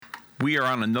We are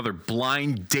on another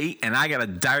blind date, and I got a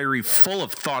diary full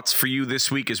of thoughts for you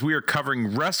this week as we are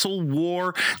covering Wrestle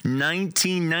War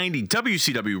 1990.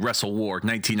 WCW Wrestle War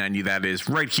 1990, that is,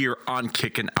 right here on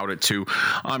Kicking Out at 2.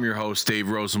 I'm your host, Dave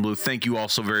Rosenbluth. Thank you all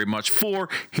so very much for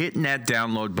hitting that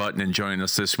download button and joining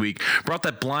us this week. Brought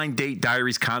that blind date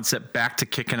diaries concept back to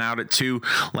Kicking Out at 2.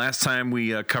 Last time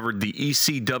we covered the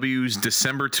ECW's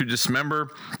December to Dismember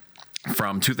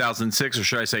from 2006, or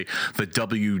should I say the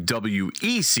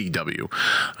WWECW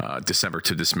December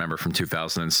to Dismember from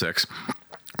 2006.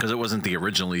 Because it wasn't the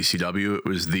original ECW, it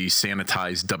was the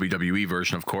sanitized WWE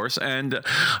version, of course. And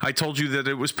I told you that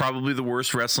it was probably the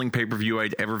worst wrestling pay-per-view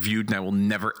I'd ever viewed, and I will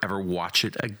never, ever watch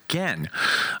it again.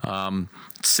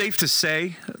 Safe to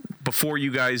say, before you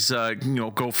guys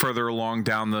go further along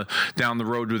down the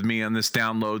road with me on this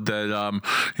download,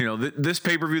 that this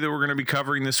pay-per-view that we're going to be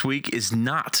covering this week is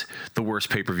not the worst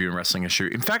pay-per-view in wrestling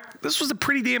history. In fact, this was a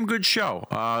pretty damn good show.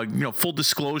 Full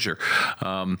disclosure.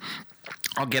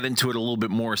 I'll get into it a little bit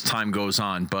more as time goes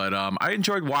on, but I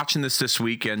enjoyed watching this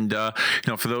week, and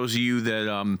for those of you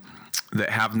that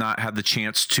have not had the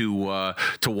chance to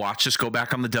watch this, go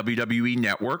back on the WWE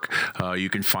Network. You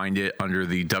can find it under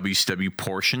the WCW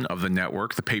portion of the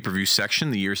network, the pay-per-view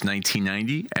section, the year's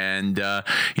 1990, and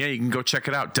you can go check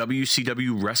it out.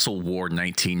 WCW Wrestle War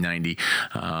 1990,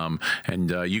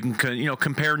 and you can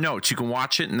compare notes. You can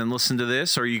watch it and then listen to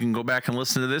this, or you can go back and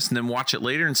listen to this and then watch it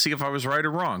later and see if I was right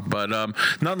or wrong. But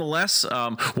nonetheless,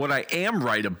 what I am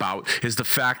right about is the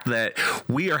fact that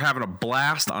we are having a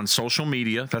blast on social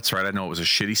media. That's right. I know it was a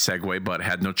shitty segue, but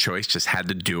had no choice, just had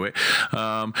to do it.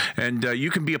 And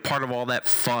you can be a part of all that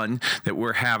fun that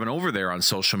we're having over there on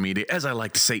social media, as I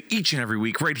like to say each and every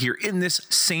week, right here in this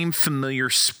same familiar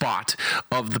spot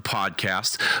of the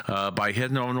podcast, by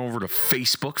heading on over to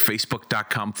Facebook,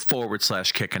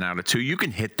 facebook.com/kicking out at 2. You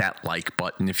can hit that like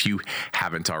button if you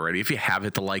haven't already. If you have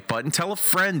hit the like button, tell a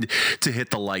friend to hit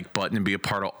the like button and be a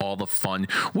part of all the fun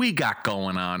we got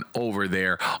going on over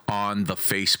there on the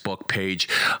Facebook page.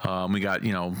 We got,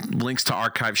 links to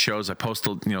archive shows. I post,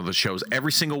 the shows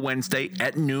every single Wednesday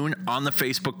at noon on the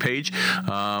Facebook page.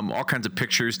 All kinds of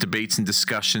pictures, debates and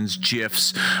discussions,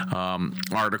 GIFs,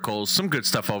 articles, some good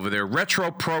stuff over there.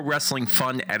 Retro pro wrestling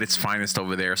fun at its finest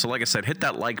over there. So like I said, hit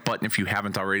that like button if you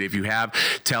haven't already. If you have,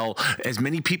 tell as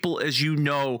many people as you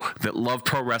know that love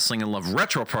pro wrestling and love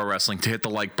retro pro wrestling to hit the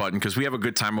like button, because we have a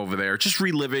good time over there. Just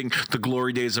reliving the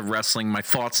glory days of wrestling, my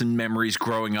thoughts and memories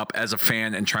growing up as a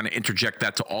fan, and trying to interject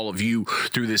that to all of you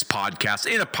through this podcast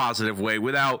in a positive way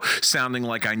without sounding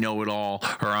like I know it all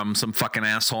or I'm some fucking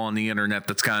asshole on the internet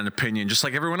that's got an opinion just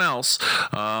like everyone else.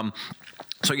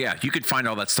 So yeah, you can find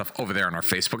all that stuff over there on our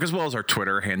Facebook, as well as our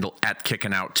Twitter handle at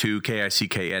Kicking-Out2,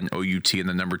 KICKNOUT and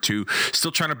the number 2.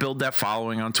 Still trying to build that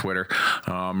following on Twitter.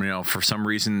 For some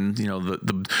reason,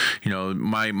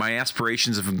 my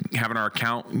aspirations of having our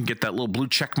account and get that little blue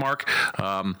check mark,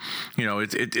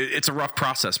 it's a rough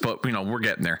process, but we're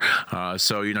getting there.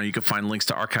 So you can find links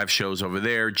to archive shows over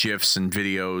there, GIFs and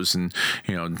videos, and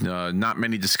not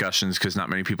many discussions because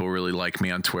not many people really like me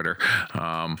on Twitter,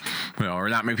 or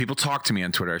not many people talk to me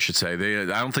on Twitter, I should say. I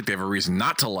don't think they have a reason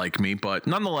not to like me, but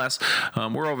nonetheless,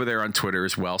 we're over there on Twitter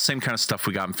as well. Same kind of stuff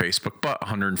we got on Facebook, but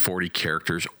 140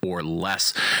 characters or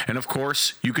less. And of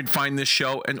course, you can find this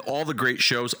show and all the great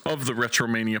shows of the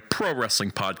Retromania Pro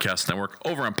Wrestling Podcast Network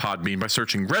over on Podbean by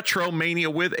searching Retromania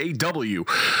with a W.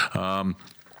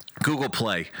 Google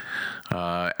Play,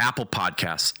 Apple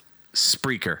Podcasts,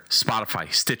 Spreaker,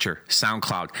 Spotify, Stitcher,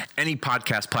 SoundCloud, any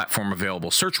podcast platform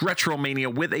available. Search Retromania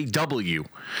with a W,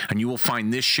 and you will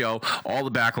find this show, all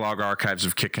the backlog archives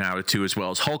of Kicking Out at 2, as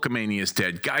well as Hulkamania is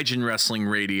Dead, Gaijin Wrestling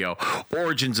Radio,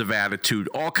 Origins of Attitude,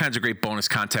 all kinds of great bonus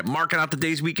content. Marking out the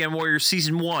Days Weekend Warriors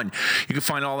Season 1. You can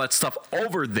find all that stuff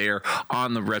over there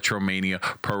on the Retromania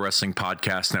Pro Wrestling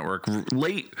Podcast Network.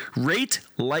 Rate,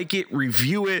 like it,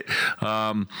 review it.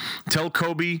 Tell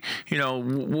Kobe,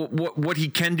 what he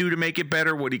can do to make it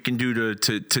better, what he can do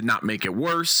to not make it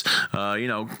worse.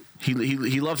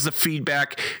 He loves the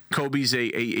feedback. Kobe's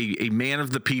a man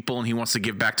of the people, and he wants to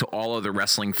give back to all other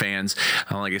wrestling fans.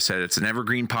 Like I said, it's an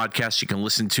evergreen podcast. You can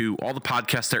listen to all the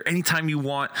podcasts there anytime you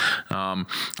want.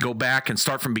 Go back and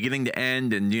start from beginning to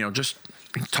end, and just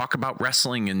talk about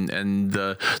wrestling and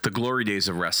the glory days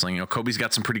of wrestling. Kobe's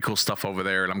got some pretty cool stuff over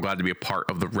there, and I'm glad to be a part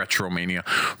of the Retromania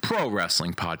Pro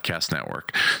Wrestling Podcast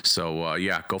Network. So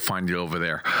go find it over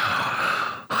there.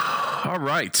 All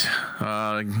right.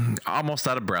 Almost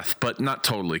out of breath, but not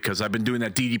totally, because I've been doing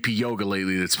that DDP yoga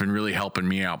lately that's been really helping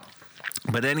me out.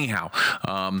 But anyhow,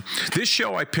 this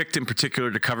show I picked in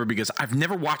particular to cover because I've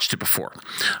never watched it before.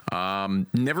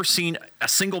 Never seen a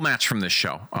single match from this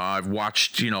show. I've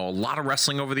watched, a lot of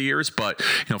wrestling over the years, but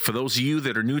for those of you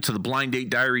that are new to the Blind Date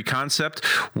Diary concept,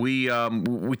 we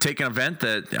take an event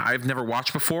that I've never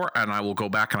watched before, and I will go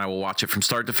back and I will watch it from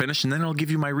start to finish, and then I'll give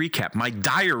you my recap, my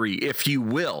diary, if you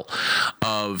will,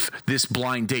 of this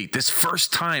blind date, this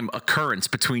first time occurrence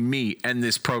between me and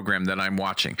this program that I'm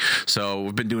watching. So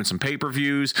we've been doing some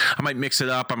pay-per-views. I might mix it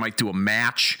up. I might do a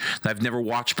match that I've never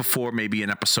watched before, maybe an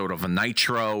episode of a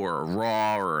Nitro or a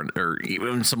Raw or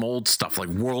even some old stuff like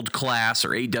World Class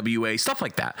or AWA, stuff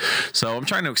like that. So I'm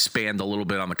trying to expand a little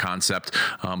bit on the concept,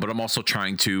 but I'm also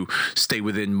trying to stay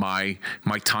within my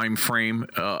time frame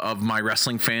of my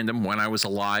wrestling fandom when I was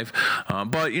alive.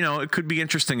 But, it could be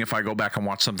interesting if I go back and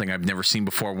watch something I've never seen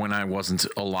before when I wasn't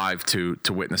alive to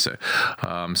witness it.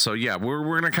 So, yeah, we're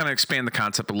going to kind of expand the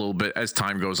concept a little bit as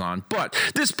time goes on. But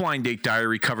this Blind Date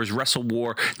Diary covers Wrestle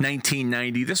War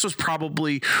 1990. This was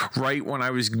probably right when I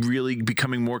was really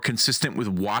becoming more consistent with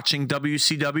watching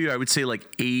WCW. I would say like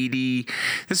 80.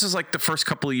 This is like the first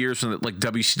couple of years when like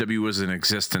WCW was in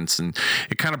existence, and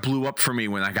it kind of blew up for me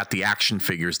when I got the action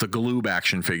figures, the Galoob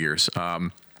action figures.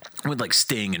 With like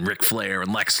Sting and Ric Flair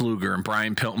and Lex Luger and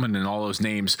Brian Pillman and all those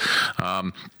names.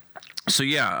 So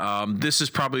yeah, this is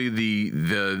probably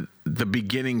the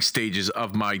beginning stages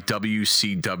of my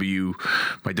WCW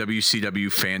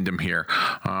fandom here,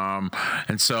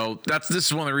 and so this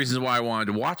is one of the reasons why I wanted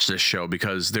to watch this show,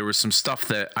 because there was some stuff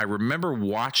that I remember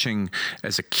watching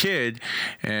as a kid,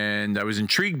 and I was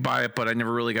intrigued by it, but I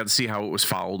never really got to see how it was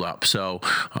followed up. So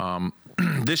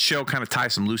this show kind of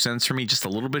ties some loose ends for me just a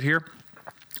little bit here.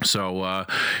 So,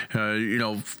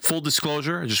 full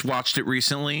disclosure, I just watched it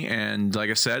recently, and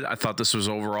like I said, I thought this was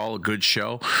overall a good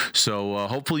show. So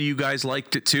hopefully you guys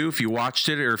liked it too. If you watched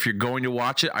it or if you're going to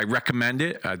watch it, I recommend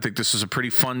it. I think this is a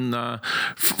pretty fun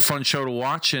show to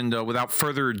watch. And without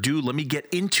further ado, let me get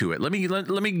into it. Let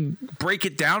me break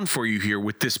it down for you here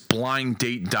with this Blind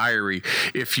Date Diary,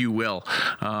 if you will.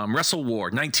 Wrestle War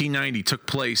 1990 took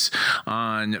place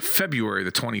on February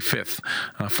the 25th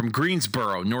from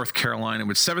Greensboro, North Carolina,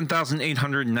 with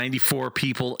 7,894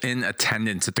 people in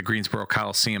attendance at the Greensboro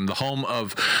Coliseum, the home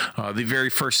of the very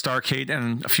first Starrcade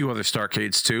and a few other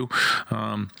Starrcades too.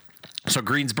 So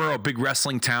Greensboro, a big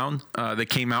wrestling town. They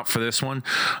came out for this one.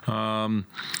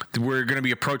 We're going to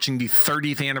be approaching the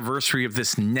 30th anniversary of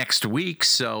this next week.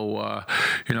 So,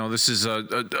 this is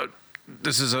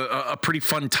a pretty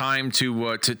fun time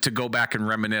to go back and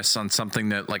reminisce on something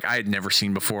that like I had never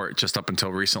seen before, just up until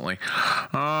recently.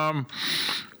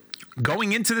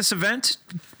 Going into this event,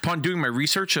 upon doing my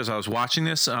research as I was watching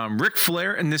this, Ric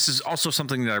Flair, and this is also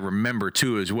something that I remember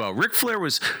too as well, Ric Flair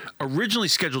was originally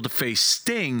scheduled to face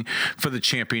Sting for the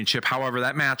championship. However,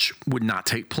 that match would not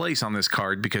take place on this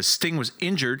card because Sting was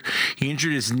injured. He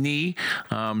injured his knee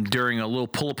during a little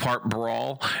pull-apart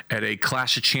brawl at a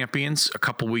Clash of Champions a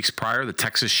couple weeks prior, the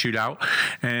Texas Shootout,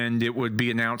 and it would be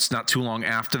announced not too long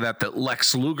after that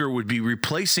Lex Luger would be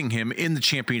replacing him in the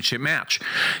championship match.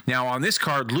 Now, on this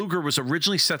card, Luger was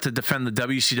originally set to defend the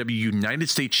WCW United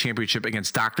States Championship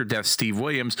against Dr. Death Steve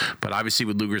Williams, but obviously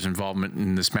with Luger's involvement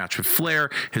in this match with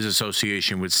Flair, his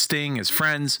association with Sting, his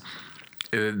friends,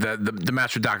 the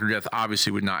match with Dr. Death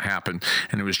obviously would not happen,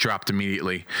 and it was dropped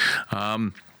immediately.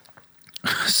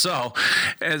 So,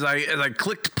 as I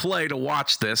clicked play to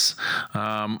watch this,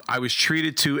 I was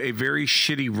treated to a very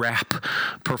shitty rap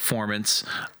performance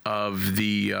of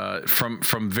the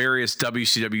from various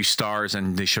WCW stars,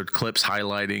 and they showed clips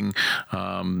highlighting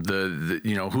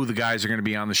the who the guys are going to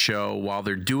be on the show while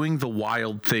they're doing the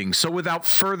wild thing. So, without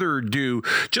further ado,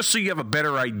 just so you have a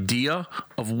better idea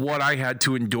of what I had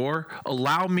to endure,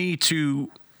 allow me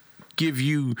to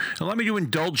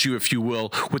indulge you, if you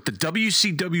will, with the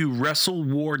WCW Wrestle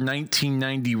War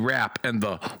 1990 rap and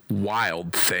the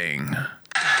wild thing.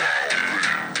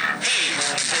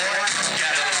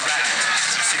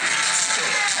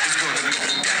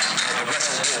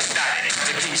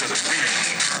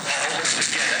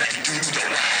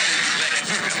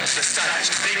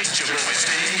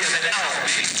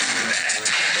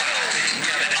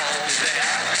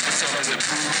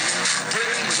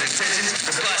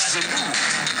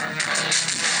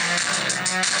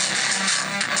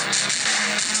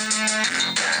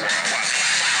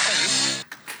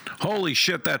 Holy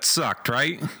shit, that sucked,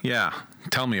 right? Yeah,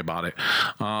 tell me about it.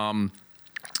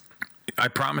 I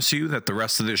promise you that the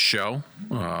rest of this show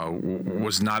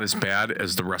was not as bad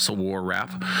as the Wrestle War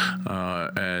rap.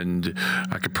 And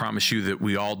I could promise you that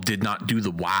we all did not do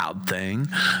the wild thing.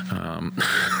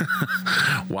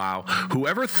 Wow.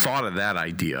 Whoever thought of that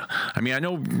idea? I mean, I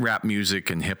know rap music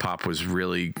and hip hop was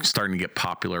really starting to get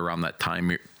popular around that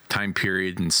time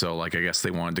period, and so like I guess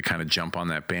they wanted to kind of jump on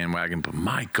that bandwagon, but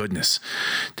my goodness,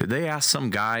 did they ask some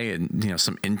guy and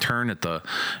some intern at the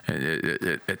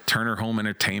at Turner Home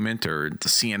Entertainment or the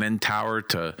CNN Tower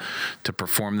to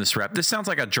perform this rap? This sounds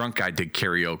like a drunk guy did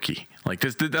karaoke. Like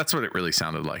this, that's what it really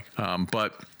sounded like.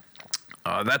 But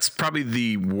that's probably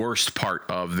the worst part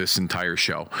of this entire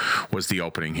show was the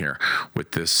opening here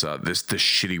with this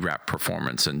shitty rap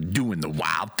performance and doing the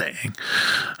wild thing.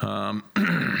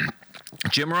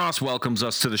 Jim Ross welcomes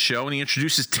us to the show, and he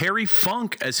introduces Terry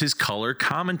Funk as his color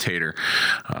commentator.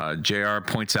 JR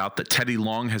points out that Teddy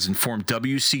Long has informed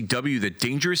WCW that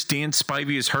Dangerous Dan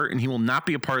Spivey is hurt, and he will not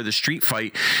be a part of the street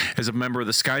fight as a member of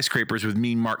the Skyscrapers with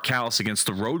Mean Mark Callis against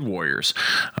the Road Warriors.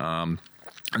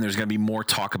 And there's going to be more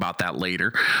talk about that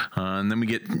later. And then we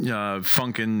get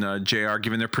Funk and JR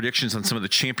giving their predictions on some of the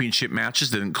championship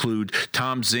matches that include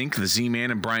Tom Zink, the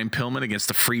Z-Man, and Brian Pillman against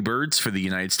the Freebirds for the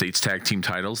United States Tag Team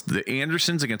titles, the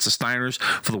Andersons against the Steiners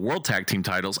for the World Tag Team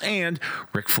titles, and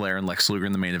Ric Flair and Lex Luger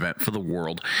in the main event for the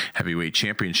World Heavyweight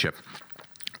Championship.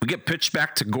 We get pitched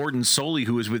back to Gordon Solie,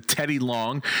 who is with Teddy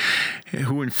Long,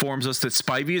 who informs us that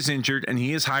Spivey is injured and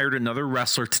he has hired another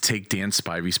wrestler to take Dan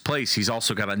Spivey's place. He's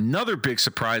also got another big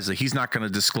surprise that he's not going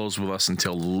to disclose with us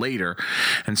until later.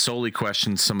 And Solie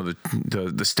questions some of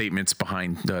the statements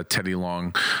behind Teddy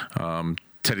Long's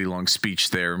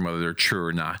speech there and whether they're true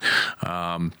or not.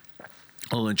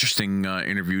 A little interesting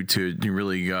interview to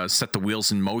really set the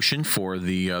wheels in motion for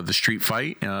the street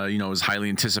fight. It was highly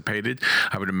anticipated,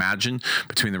 I would imagine,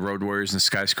 between the Road Warriors and the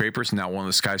Skyscrapers. Now one of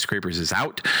the Skyscrapers is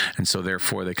out, and so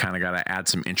therefore they kind of got to add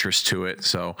some interest to it.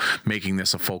 So making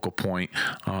this a focal point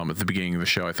at the beginning of the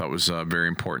show I thought was very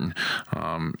important.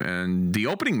 And the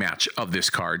opening match of this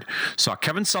card saw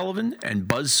Kevin Sullivan and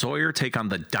Buzz Sawyer take on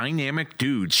the Dynamic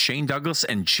Dudes, Shane Douglas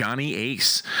and Johnny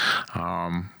Ace.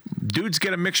 Dudes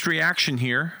get a mixed reaction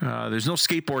here. There's no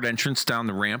skateboard entrance down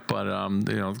the ramp, but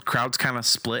the crowd's kind of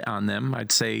split on them.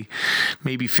 I'd say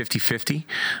maybe 50-50.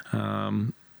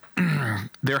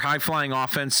 Their high-flying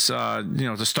offense,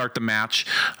 to start the match,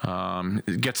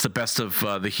 gets the best of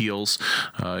the heels.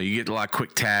 You get a lot of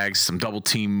quick tags, some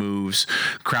double-team moves.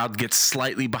 Crowd gets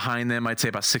slightly behind them, I'd say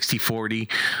about 60-40.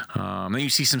 Then you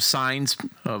see some signs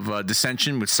of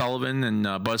dissension with Sullivan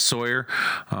and Buzz Sawyer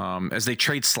as they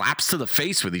trade slaps to the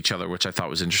face with each other, which I thought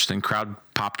was interesting. Crowd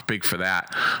popped big for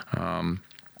that.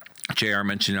 JR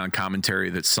mentioned on commentary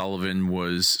that Sullivan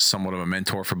was somewhat of a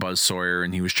mentor for Buzz Sawyer,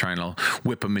 and he was trying to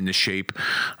whip him into shape.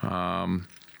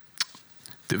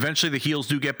 Eventually, the heels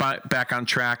do get back on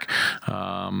track.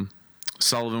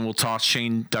 Sullivan will toss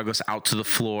Shane Douglas out to the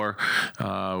floor,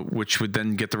 which would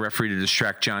then get the referee to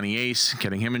distract Johnny Ace,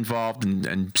 getting him involved,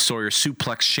 and Sawyer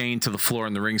suplexed Shane to the floor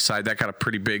on the ringside. That got a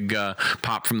pretty big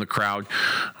pop from the crowd,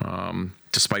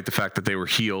 despite the fact that they were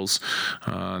heels.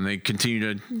 They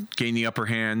continue to gain the upper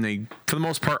hand. They, for the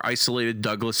most part, isolated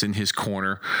Douglas in his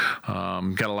corner.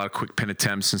 Got a lot of quick pin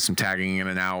attempts and some tagging in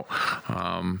and out.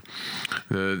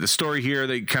 The story here,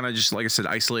 they kind of just, like I said,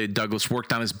 isolated Douglas,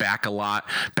 worked on his back a lot,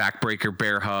 backbreaker,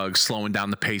 bear hug, slowing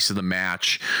down the pace of the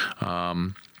match.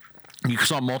 You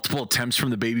saw multiple attempts from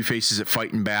the baby faces at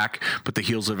fighting back, but the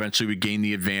heels eventually would gain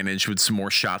the advantage with some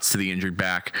more shots to the injured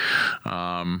back.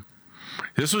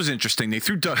 This was interesting. They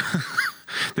threw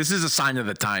this is a sign of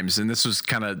the times, and this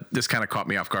kind of caught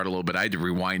me off guard a little bit. I had to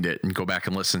rewind it and go back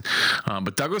and listen.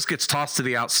 But Douglas gets tossed to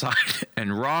the outside,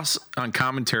 and Ross on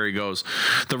commentary goes,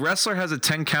 "The wrestler has a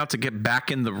 10 count to get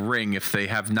back in the ring if they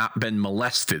have not been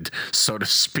molested, so to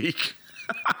speak."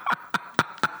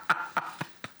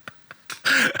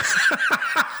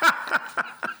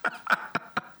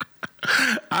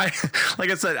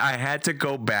 Like I said, I had to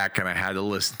go back and I had to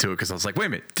listen to it because I was like, wait a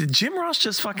minute, did Jim Ross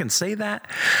just fucking say that?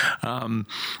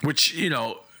 Which,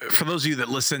 for those of you that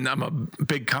listen, I'm a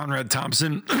big Conrad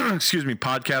Thompson,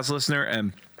 podcast listener,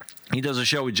 and he does a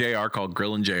show with JR called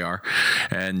Grillin' JR.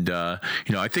 And, I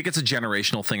think it's a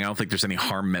generational thing. I don't think there's any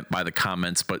harm meant by the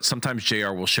comments, but sometimes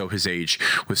JR will show his age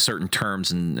with certain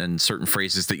terms and certain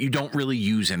phrases that you don't really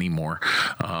use anymore.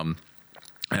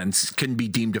 And can be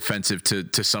deemed offensive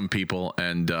to some people.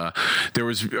 And there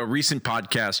was a recent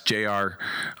podcast JR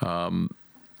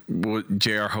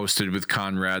hosted with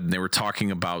Conrad, and they were talking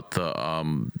about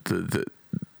the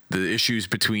issues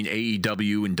between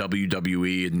AEW and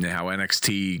WWE, and how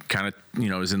NXT kind of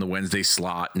is in the Wednesday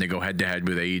slot, and they go head to head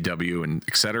with AEW, and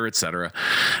et cetera, et cetera.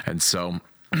 And so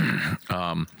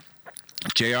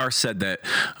JR said that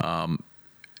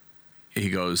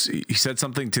he said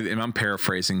something to, and I'm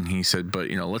paraphrasing. He said, but,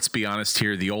 let's be honest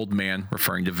here. The old man,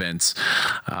 referring to Vince,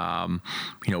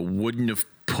 wouldn't have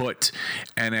put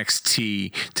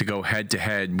NXT to go head to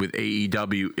head with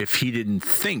AEW if he didn't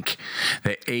think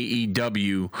that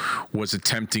AEW was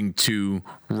attempting to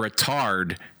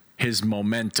retard his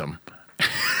momentum.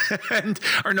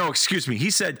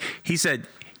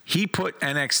 He put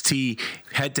NXT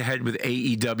head to head with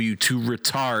AEW to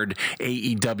retard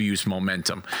AEW's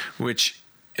momentum, which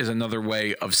is another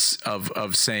way of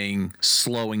saying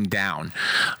slowing down.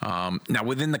 Now,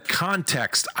 within the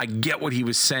context, I get what he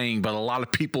was saying, but a lot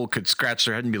of people could scratch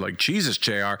their head and be like, Jesus,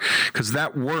 JR, because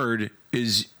that word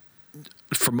is,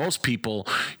 for most people,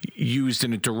 used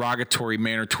in a derogatory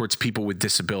manner towards people with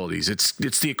disabilities. It's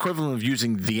the equivalent of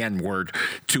using the N word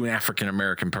to an African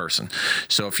American person.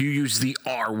 So if you use the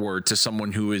R word to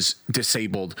someone who is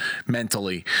disabled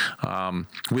mentally,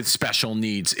 with special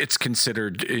needs, it's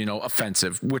considered,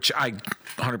 offensive, which I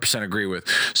 100% agree with.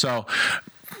 So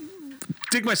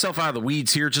dig myself out of the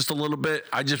weeds here just a little bit.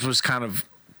 I just was kind of,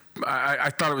 I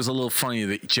thought it was a little funny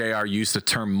that JR used the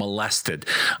term molested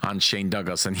on Shane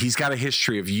Douglas, and he's got a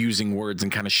history of using words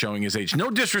and kind of showing his age.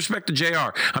 No disrespect to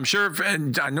JR. I'm sure,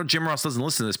 and I know Jim Ross doesn't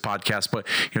listen to this podcast, but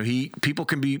people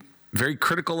can be very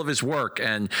critical of his work,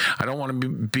 and I don't want to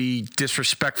be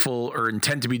disrespectful or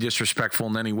intend to be disrespectful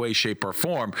in any way, shape, or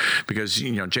form, because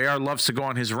JR loves to go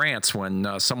on his rants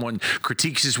when someone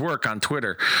critiques his work on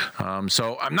Twitter.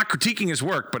 So I'm not critiquing his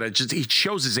work, but he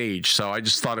shows his age. So I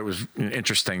just thought it was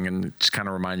interesting, and it just kind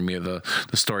of reminded me of the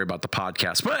story about the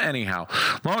podcast. But anyhow,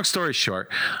 long story short,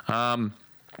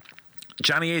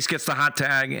 Johnny Ace gets the hot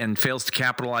tag and fails to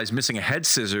capitalize, missing a head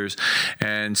scissors,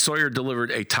 and Sawyer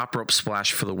delivered a top rope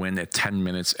splash for the win at 10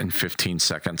 minutes and 15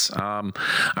 seconds.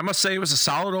 I must say it was a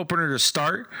solid opener to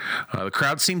start. The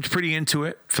crowd seemed pretty into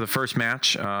it for the first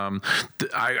match.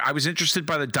 I was interested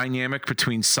by the dynamic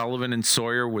between Sullivan and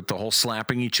Sawyer, with the whole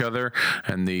slapping each other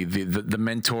and the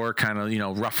mentor kind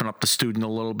of, roughing up the student a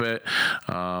little bit.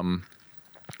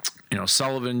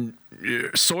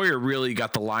 Sawyer really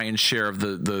got the lion's share of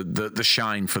the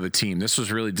shine for the team. This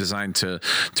was really designed to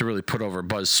really put over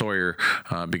Buzz Sawyer,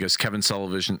 because Kevin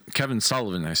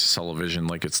Sullivan, I say Sullivan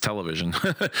like it's television.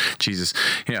 Jesus.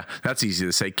 Yeah, that's easy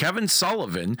to say. Kevin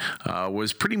Sullivan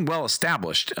was pretty well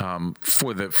established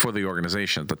for the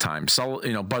organization at the time.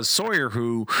 Buzz Sawyer,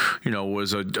 who,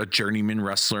 was a journeyman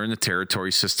wrestler in the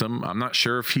territory system. I'm not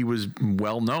sure if he was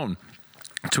well known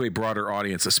to a broader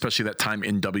audience, especially that time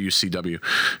in WCW.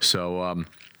 So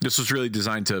this was really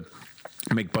designed to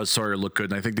make Buzz Sawyer look good,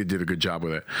 and I think they did a good job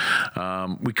with it.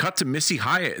 We cut to Missy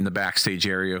Hyatt in the backstage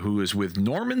area, who is with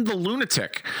Norman the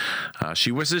Lunatic.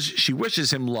 She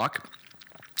wishes him luck,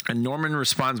 and Norman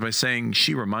responds by saying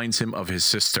she reminds him of his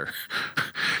sister.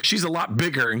 She's a lot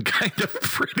bigger and kind of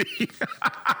pretty.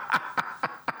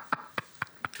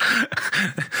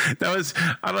 That was,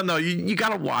 I don't know, you got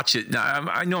to watch it. Now,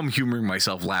 I know I'm humoring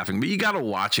myself laughing, but you got to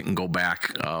watch it and go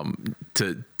back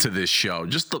to this show.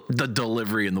 Just the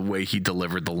delivery and the way he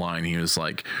delivered the line. He was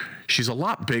like, she's a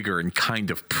lot bigger and kind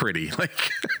of pretty.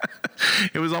 Like,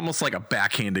 it was almost like a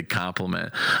backhanded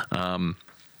compliment.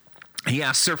 He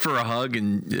asks her for a hug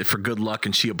and for good luck,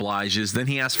 and she obliges. Then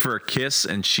he asks for a kiss,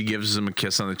 and she gives him a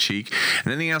kiss on the cheek.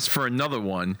 And then he asks for another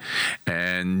one,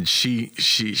 and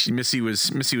Missy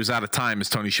was out of time, as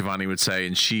Tony Schiavone would say,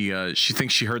 and she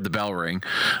thinks she heard the bell ring.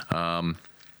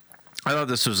 I thought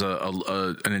this was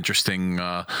an interesting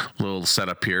little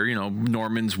setup here.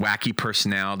 Norman's wacky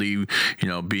personality,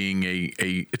 being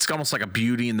it's almost like a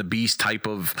Beauty and the Beast type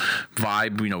of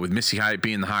vibe, with Missy Hyatt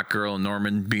being the hot girl and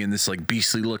Norman being this like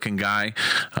beastly looking guy.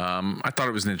 I thought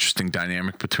it was an interesting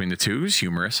dynamic between the two. It was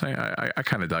humorous. I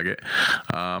kind of dug it.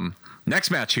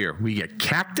 Next match here, we get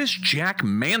Cactus Jack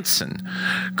Manson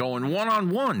going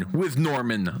one-on-one with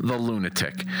Norman the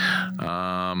Lunatic.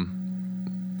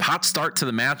 Hot start to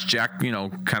the match. Jack,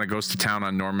 kind of goes to town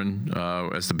on Norman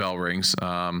as the bell rings.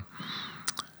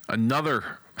 Another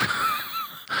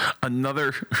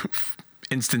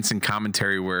instance in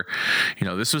commentary where,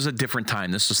 this was a different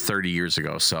time. This was 30 years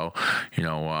ago. So,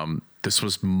 this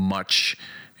was much,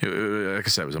 like I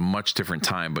said, it was a much different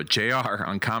time. But JR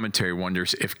on commentary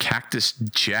wonders if Cactus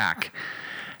Jack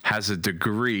has a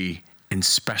degree in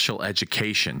special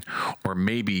education, or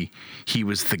maybe he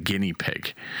was the guinea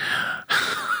pig.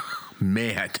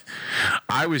 Man,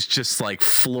 I was just like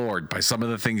floored by some of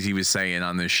the things he was saying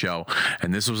on this show.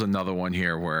 And this was another one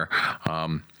here where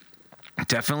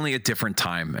Definitely a different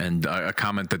time, and a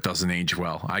comment that doesn't age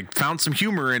well. I found some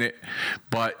humor in it,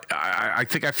 but I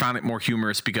think I found it more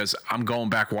humorous because I'm going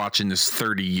back watching this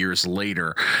 30 years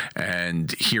later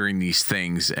and hearing these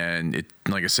things, and it,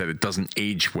 like I said, it doesn't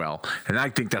age well. And I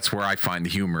think that's where I find the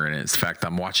humor in it. It's the fact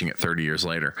I'm watching it 30 years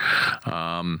later.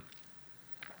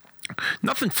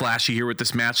 Nothing flashy here with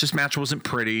this match. This match wasn't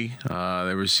pretty.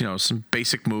 There was, some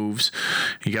basic moves.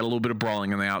 You got a little bit of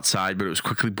brawling on the outside, but it was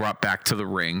quickly brought back to the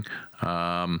ring.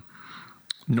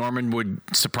 Norman would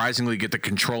surprisingly get the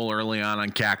control early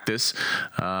on Cactus.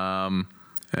 And,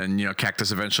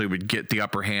 Cactus eventually would get the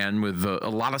upper hand with a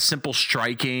lot of simple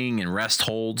striking and rest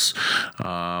holds.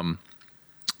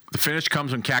 The finish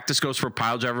comes when Cactus goes for a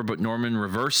pile driver, but Norman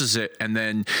reverses it and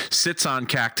then sits on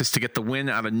Cactus to get the win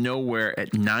out of nowhere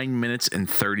at 9 minutes and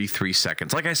 33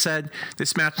 seconds. Like I said,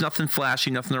 this match, nothing flashy,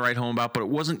 nothing to write home about, but it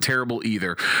wasn't terrible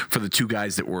either for the two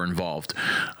guys that were involved.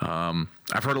 I've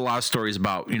heard a lot of stories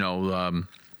about,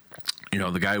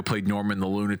 the guy who played Norman the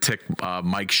Lunatic,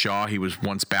 Mike Shaw. He was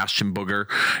once Bastion Booger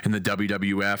in the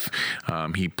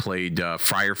WWF. He played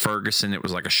Friar Ferguson. It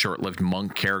was like a short-lived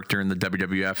monk character in the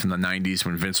WWF in the 90s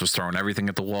when Vince was throwing everything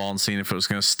at the wall and seeing if it was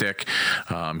going to stick.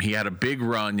 He had a big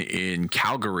run in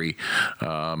Calgary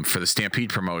for the Stampede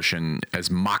promotion as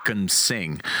Makhan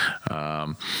Singh.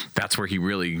 That's where he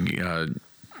really,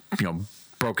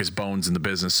 broke his bones in the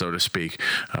business, so to speak.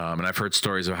 And I've heard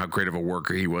stories of how great of a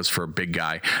worker he was for a big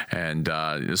guy. And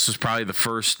this was probably the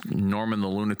first Norman the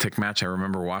Lunatic match I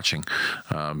remember watching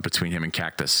between him and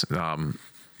Cactus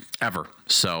ever.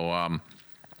 So,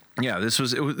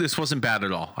 this wasn't bad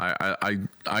at all. I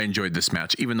enjoyed this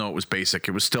match, even though it was basic.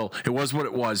 It was what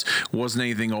it was. It wasn't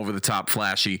anything over the top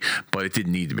flashy, but it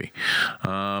didn't need to be.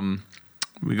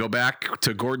 We go back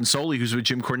to Gordon Solie, who's with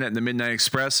Jim Cornette in the Midnight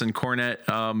Express, and Cornette,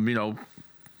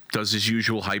 does his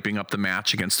usual hyping up the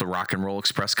match against the Rock and Roll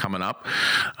Express coming up.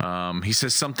 He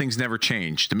says something's never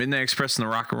changed. The Midnight Express and the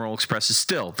Rock and Roll Express is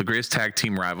still the greatest tag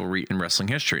team rivalry in wrestling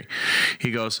history. He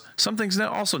goes, something's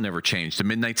also never changed. The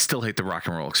Midnights still hate the Rock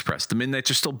and Roll Express. The Midnights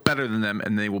are still better than them,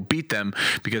 and they will beat them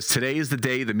because today is the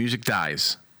day the music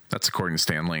dies. That's according to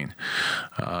Stan Lane.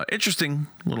 Interesting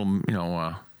little,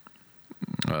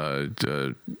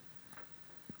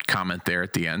 comment there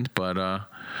at the end, but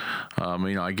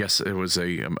I guess it was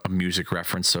a music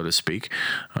reference, so to speak.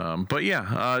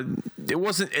 It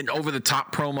wasn't an over the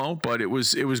top promo, but it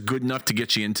was good enough to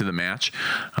get you into the match,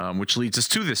 which leads us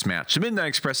to this match: the Midnight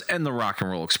Express and the Rock and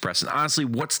Roll Express. And honestly,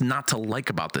 what's not to like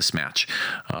about this match?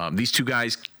 These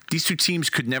two teams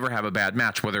could never have a bad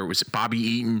match, whether it was Bobby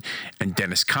Eaton and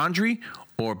Dennis Condrey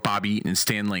or Bobby Eaton and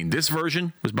Stan Lane. This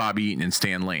version was Bobby Eaton and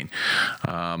Stan Lane.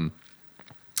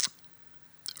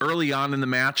 Early on in the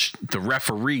match, the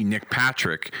referee Nick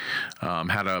Patrick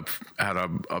had a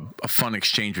fun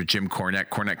exchange with Jim Cornette.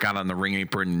 Cornette got on the ring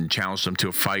apron and challenged him to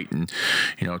a fight, and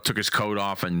took his coat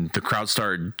off, and the crowd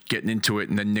started getting into it.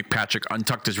 And then Nick Patrick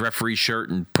untucked his referee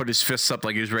shirt and put his fists up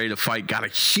like he was ready to fight. Got a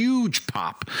huge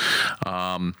pop.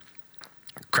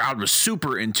 Crowd was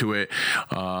super into it.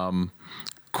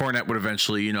 Cornette would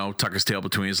eventually, tuck his tail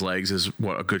between his legs, as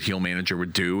what a good heel manager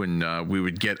would do, and we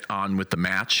would get on with the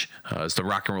match as the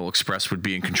Rock and Roll Express would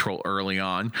be in control early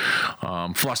on,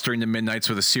 flustering the Midnights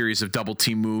with a series of double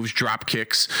team moves, drop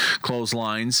kicks,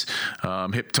 clotheslines,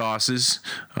 hip tosses,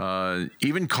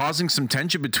 even causing some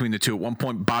tension between the two. At one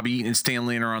point, Bobby Eaton and Stan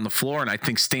Lane are on the floor, and I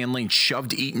think Stan Lane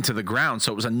shoved Eaton to the ground.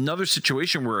 So it was another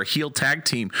situation where a heel tag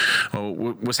team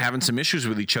was having some issues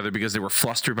with each other because they were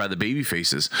flustered by the baby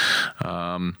faces.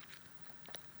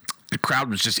 The crowd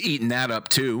was just eating that up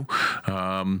too.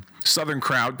 Southern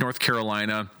crowd, North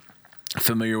Carolina,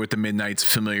 familiar with the Midnights,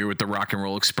 familiar with the Rock and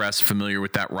Roll Express, familiar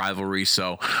with that rivalry.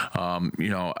 So,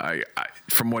 I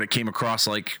from what it came across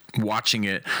like watching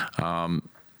it,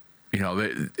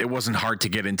 it wasn't hard to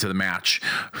get into the match,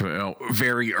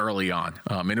 very early on,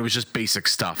 and it was just basic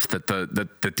stuff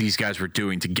that these guys were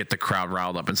doing to get the crowd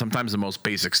riled up. And sometimes the most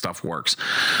basic stuff works.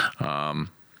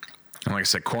 And like I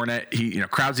said, Cornette,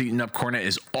 crowd's eating up. Cornette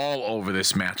is all over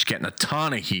this match, getting a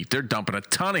ton of heat. They're dumping a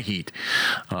ton of heat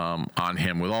on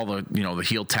him with all the, the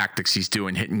heel tactics he's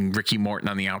doing, hitting Ricky Morton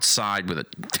on the outside with a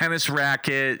tennis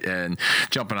racket and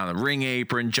jumping on the ring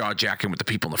apron, jaw-jacking with the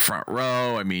people in the front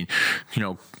row. I mean,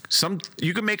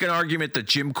 you can make an argument that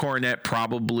Jim Cornette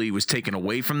probably was taken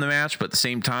away from the match, but at the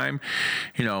same time,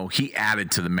 he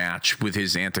added to the match with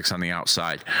his antics on the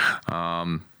outside.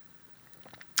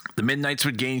 The Midnights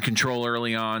would gain control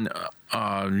early on,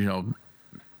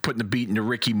 putting the beat into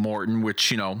Ricky Morton,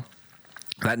 which,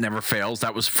 That never fails.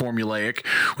 That was formulaic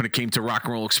when it came to Rock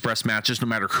and Roll Express matches. No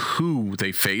matter who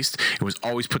they faced, it was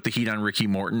always put the heat on Ricky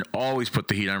Morton. Always put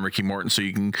the heat on Ricky Morton so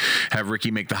you can have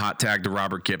Ricky make the hot tag to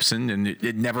Robert Gibson, and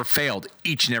it never failed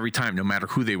each and every time, no matter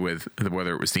who they with,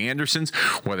 whether it was the Andersons,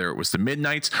 whether it was the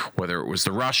Midnights, whether it was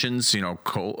the Russians,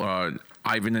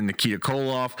 Ivan and Nikita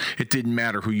Koloff. It didn't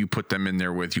matter who you put them in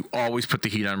there with. You always put the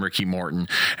heat on Ricky Morton,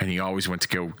 and he always went to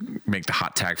go make the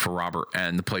hot tag for Robert,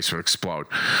 and the place would explode.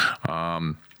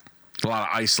 A lot of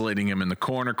isolating him in the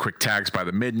corner, quick tags by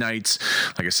the Midnights.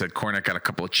 Like I said, Cornette got a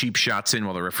couple of cheap shots in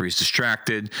while the referee's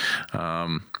distracted.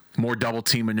 More double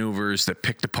team maneuvers that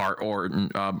picked apart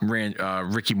Orton,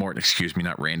 Ricky Morton, excuse me,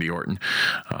 not Randy Orton.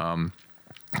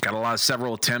 Got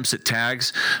several attempts at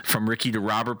tags from Ricky to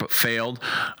Robert, but failed.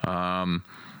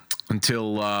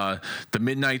 Until the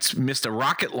Midnights missed a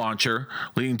rocket launcher,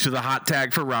 leading to the hot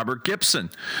tag for Robert Gibson.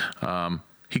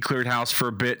 He cleared house for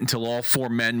a bit until all four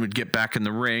men would get back in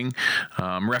the ring.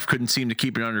 Ref couldn't seem to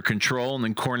keep it under control, and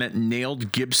then Cornette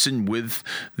nailed Gibson with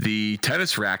the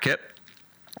tennis racket,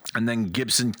 and then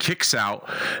Gibson kicks out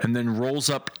and then rolls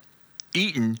up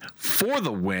Eaton for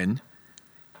the win.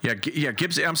 Yeah,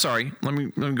 Gibson. I'm sorry. Let me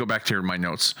go back to my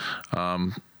notes.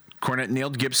 Cornette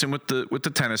nailed Gibson with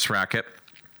the tennis racket.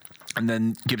 And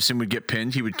then Gibson would get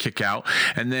pinned. He would kick out.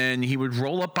 And then he would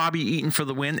roll up Bobby Eaton for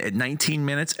the win at 19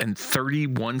 minutes and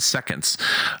 31 seconds.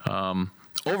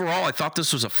 Overall, I thought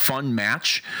this was a fun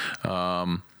match.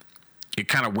 It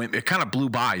kind of blew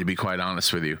by, to be quite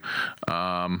honest with you.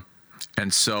 And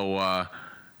so, I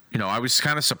was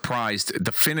kind of surprised.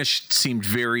 The finish seemed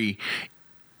very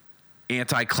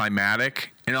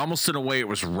anticlimactic, and almost in a way it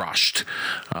was rushed.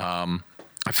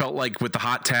 I felt like with the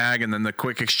hot tag and then the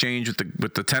quick exchange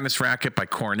with the tennis racket by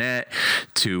Cornette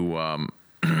to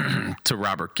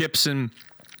Robert Gibson,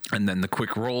 and then the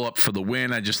quick roll up for the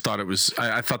win. I just thought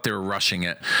I thought they were rushing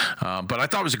it. But I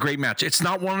thought it was a great match. It's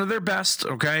not one of their best,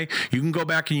 okay? You can go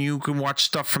back and you can watch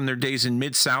stuff from their days in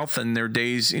Mid-South and their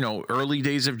days, early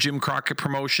days of Jim Crockett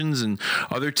Promotions and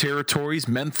other territories,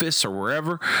 Memphis or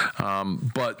wherever.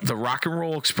 But the Rock and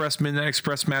Roll Express Midnight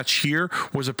Express match here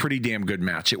was a pretty damn good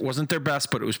match. It wasn't their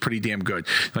best, but it was pretty damn good.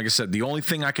 Like I said, the only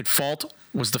thing I could fault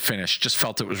was the finish. Just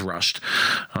felt it was rushed.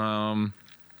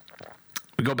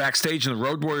 We go backstage, and the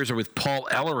Road Warriors are with Paul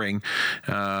Ellering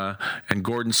and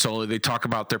Gordon Solie. They talk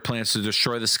about their plans to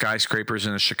destroy the Skyscrapers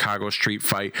in a Chicago street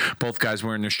fight. Both guys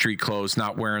wearing their street clothes,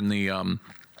 not wearing the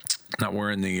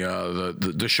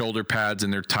shoulder pads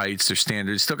and their tights. They're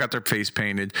standard. They still got their face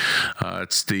painted.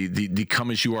 It's the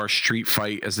come as you are street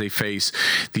fight as they face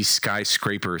these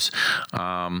Skyscrapers.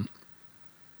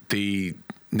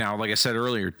 Now, like I said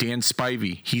earlier, Dan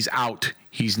Spivey, he's out.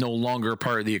 He's no longer a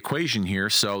part of the equation here,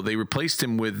 so they replaced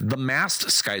him with the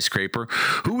masked Skyscraper,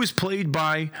 who was played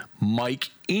by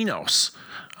Mike Enos.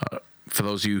 For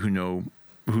those of you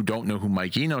who don't know who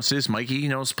Mike Enos is, Mike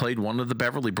Enos played one of the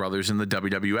Beverly Brothers in the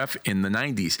WWF in the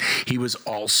 90s. He was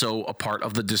also a part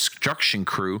of the Destruction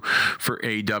Crew for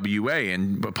AWA,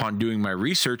 and upon doing my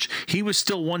research, he was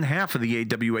still one half of the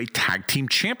AWA Tag Team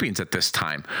Champions at this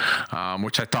time,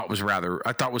 which I thought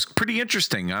was pretty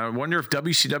interesting. I wonder if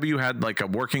WCW had like a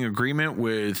working agreement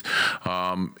with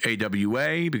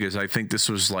AWA, because I think this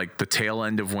was like the tail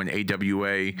end of when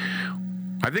AWA.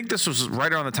 I think this was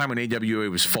right around the time when AWA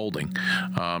was folding.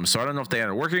 So I don't know if they had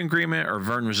a working agreement or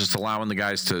Vern was just allowing the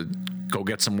guys to go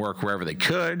get some work wherever they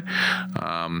could.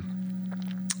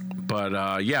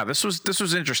 But this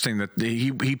was interesting that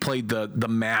he played the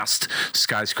masked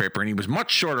Skyscraper, and he was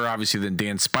much shorter, obviously, than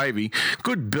Dan Spivey.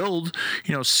 Good build,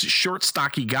 short,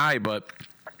 stocky guy, but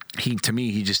to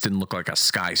me, he just didn't look like a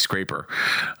Skyscraper.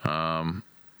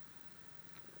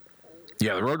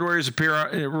 The Road Warriors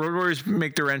Road Warriors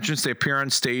make their entrance. They appear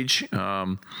on stage,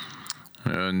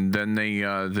 and then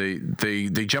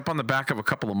they jump on the back of a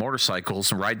couple of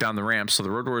motorcycles and ride down the ramp. So the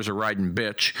Road Warriors are riding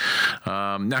bitch.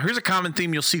 Now here's a common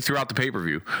theme you'll see throughout the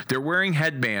pay-per-view. They're wearing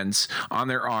headbands on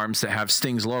their arms that have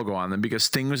Sting's logo on them because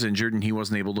Sting was injured and he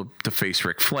wasn't able to face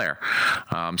Ric Flair.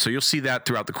 So you'll see that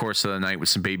throughout the course of the night with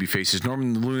some baby faces.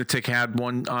 Norman the Lunatic had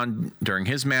one on during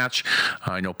his match.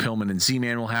 I know Pillman and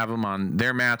Z-Man will have them on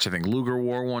their match. I think Luger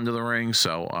wore one to the ring.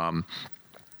 So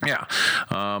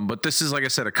but this is, like I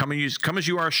said, a come as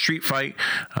you are street fight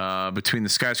between the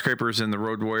Skyscrapers and the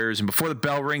Road Warriors. And before the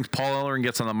bell rings, Paul Ellering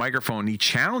gets on the microphone. He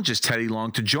challenges Teddy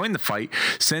Long to join the fight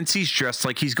since he's dressed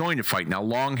like he's going to fight. Now,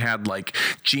 Long had like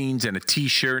jeans and a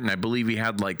T-shirt, and I believe he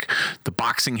had like the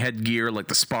boxing headgear, like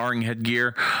the sparring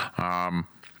headgear. And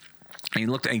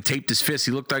he taped his fist.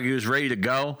 He looked like he was ready to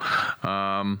go.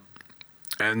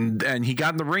 and he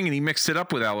got in the ring and he mixed it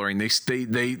up with Ellering.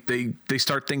 They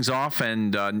start things off,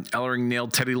 and Ellering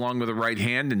nailed Teddy Long with a right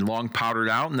hand, and Long powdered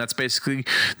out, and that's basically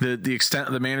the extent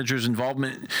of the manager's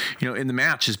involvement, in the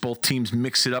match, as both teams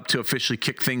mix it up to officially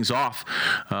kick things off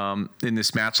in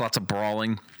this match. Lots of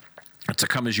brawling. It's a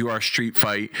come-as-you-are street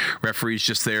fight. Referee's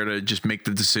just there to just make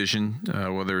the decision,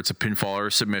 whether it's a pinfall or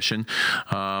a submission.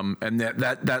 And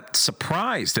that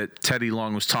surprise that Teddy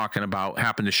Long was talking about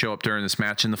happened to show up during this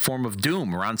match in the form of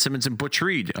Doom, Ron Simmons and Butch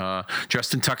Reed,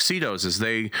 dressed in tuxedos as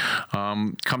they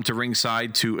come to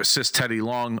ringside to assist Teddy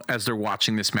Long as they're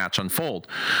watching this match unfold.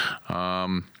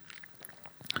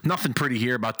 Nothing pretty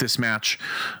here about this match.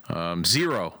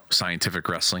 Zero scientific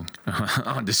wrestling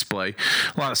on display.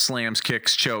 A lot of slams,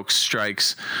 kicks, chokes,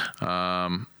 strikes.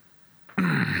 The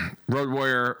Road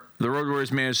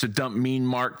Warriors managed to dump Mean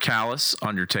Mark Callis,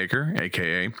 Undertaker,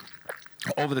 a.k.a.,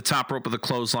 over the top rope of the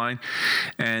clothesline.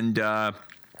 And as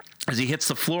he hits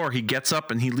the floor, he gets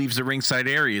up and he leaves the ringside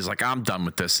area. He's like, I'm done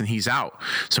with this. And he's out.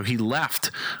 So he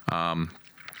left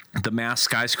the masked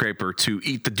skyscraper to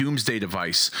eat the Doomsday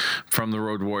device from the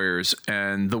Road Warriors,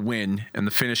 and the win, and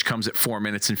the finish comes at 4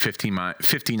 minutes and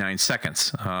 59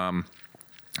 seconds.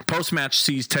 Post-match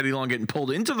sees Teddy Long getting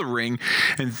pulled into the ring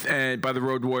and by the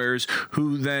Road Warriors,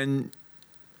 who then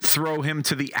throw him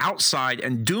to the outside,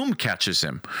 and Doom catches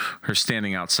him. Her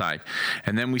standing outside.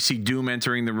 And then we see Doom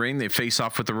entering the ring. They face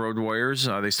off with the Road Warriors.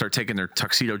 They start taking their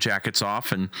tuxedo jackets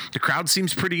off, and the crowd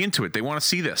seems pretty into it. They want to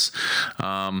see this.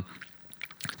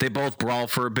 They both brawl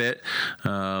for a bit,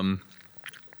 and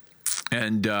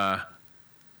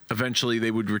eventually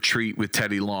they would retreat with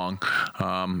Teddy Long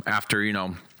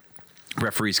after,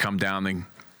 referees come down, they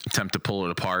attempt to pull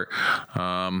it apart.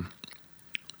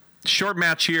 Short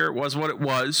match here. It was what it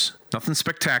was. Nothing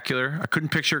spectacular. I couldn't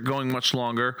picture it going much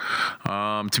longer.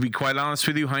 To be quite honest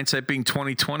with you, hindsight being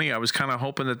 2020, I was kind of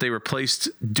hoping that they replaced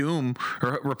Doom,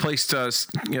 or replaced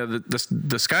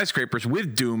the skyscrapers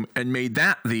with Doom, and made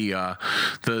that the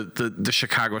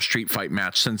Chicago street fight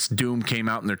match. Since Doom came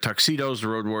out in their tuxedos, the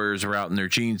Road Warriors are out in their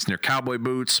jeans and their cowboy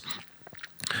boots.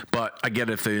 But I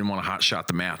get it if they didn't want to hot shot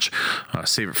the match,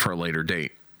 save it for a later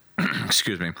date.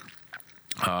 Excuse me.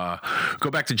 Go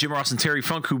back to Jim Ross and Terry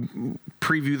Funk, who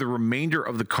preview the remainder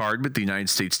of the card with the United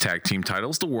States Tag Team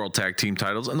titles, the World Tag Team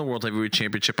titles, and the World Heavyweight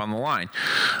Championship on the line.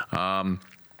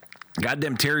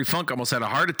 Goddamn Terry Funk almost had a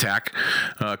heart attack,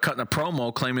 cutting a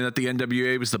promo claiming that the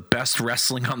NWA was the best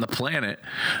wrestling on the planet.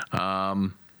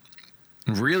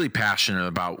 Really passionate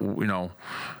about,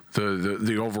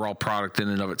 the overall product in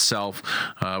and of itself.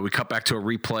 We cut back to a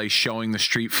replay showing the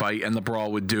street fight and the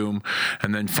brawl with Doom,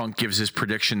 and then Funk gives his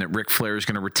prediction that Ric Flair is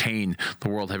going to retain the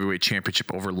World Heavyweight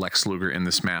Championship over Lex Luger in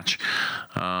this match.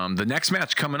 The next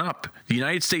match coming up, the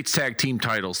United States Tag Team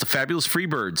titles, the Fabulous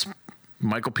Freebirds,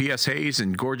 Michael P.S. Hayes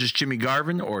and Gorgeous Jimmy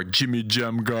Garvin, or Jimmy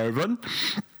Jam Garvin,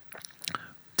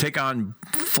 take on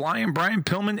Flying Brian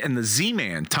Pillman and the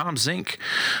Z-Man, Tom Zink.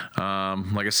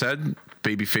 Like I said,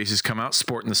 baby faces come out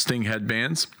sporting the Sting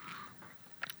headbands.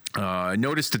 I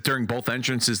noticed that during both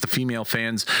entrances, the female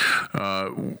fans,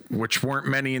 which weren't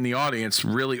many in the audience,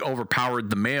 really overpowered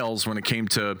the males when it came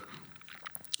to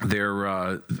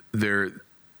their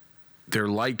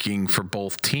liking for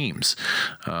both teams.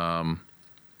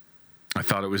 I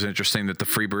thought it was interesting that the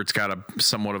Freebirds got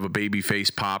somewhat of a baby face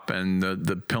pop, and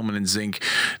the Pillman and Zink,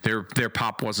 their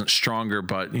pop wasn't stronger,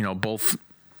 but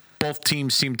both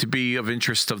teams seemed to be of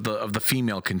interest of the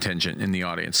female contingent in the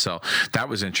audience, so that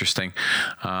was interesting.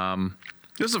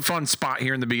 This is a fun spot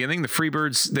here in the beginning. The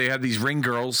Freebirds, they had these ring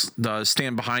girls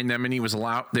stand behind them, and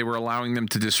they were allowing them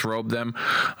to disrobe them,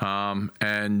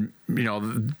 and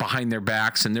behind their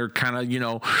backs, and they're kind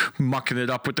of mucking it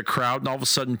up with the crowd. And all of a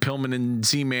sudden, Pillman and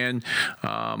Z-Man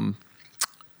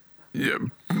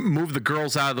move the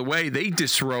girls out of the way. They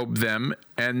disrobe them,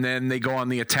 and then they go on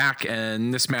the attack,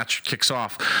 and this match kicks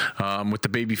off with the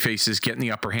baby faces getting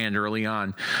the upper hand early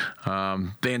on.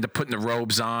 They end up putting the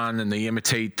robes on, and they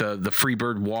imitate the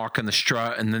Freebird walk and the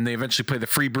strut, and then they eventually play the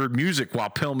Freebird music while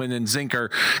Pillman and Zink are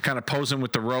kind of posing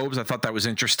with the robes. I thought that was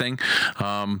interesting.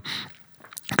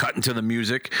 Cutting to the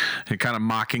music and kind of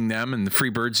mocking them, and the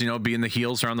Freebirds, being the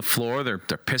heels, are on the floor. They're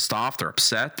pissed off. They're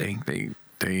upset.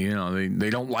 They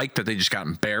don't like that they just got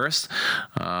embarrassed.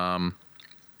 I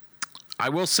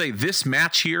will say this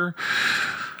match here,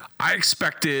 I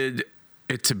expected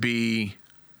it to be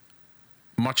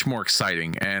much more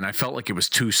exciting, and I felt like it was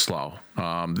too slow.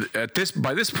 By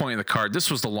this point in the card,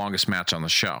 this was the longest match on the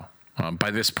show.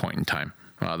 By this point in time,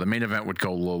 the main event would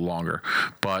go a little longer,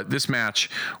 but this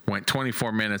match went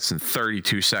 24 minutes and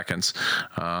 32 seconds.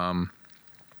 The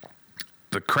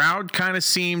crowd kind of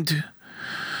seemed,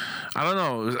 I don't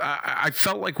know. I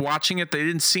felt like watching it. They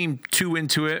didn't seem too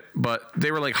into it, but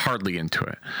they were like hardly into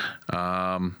it.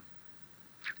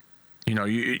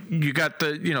 You got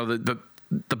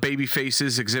the baby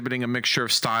faces exhibiting a mixture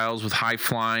of styles with high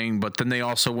flying, but then they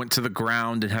also went to the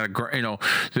ground and had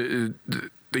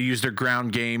they used their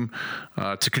ground game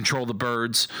to control the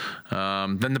birds.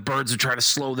 Then the birds would try to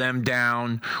slow them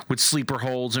down with sleeper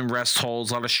holds and rest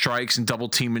holds, a lot of strikes and double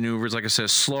team maneuvers. Like I said, a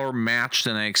slower match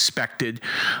than I expected.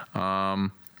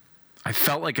 I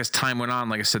felt like as time went on,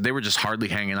 like I said, they were just hardly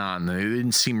hanging on. They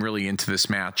didn't seem really into this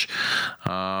match.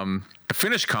 The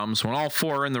finish comes when all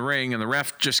four are in the ring and the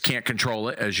ref just can't control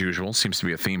it, as usual. Seems to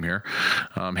be a theme here.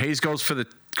 Hayes goes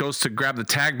to grab the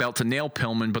tag belt to nail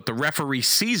Pillman, but the referee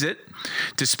sees it,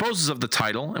 disposes of the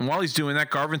title, and while he's doing that,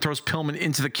 Garvin throws Pillman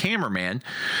into the cameraman.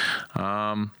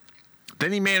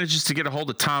 Then he manages to get a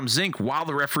hold of Tom Zink while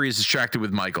the referee is distracted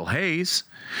with Michael Hayes.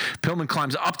 Pillman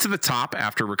climbs up to the top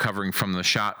after recovering from the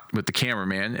shot with the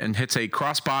cameraman and hits a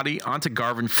crossbody onto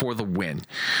Garvin for the win.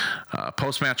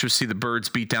 Post-match, we see the Birds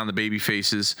beat down the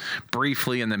babyfaces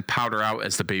briefly and then powder out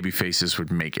as the babyfaces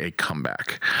would make a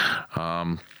comeback.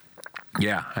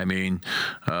 Yeah, I mean,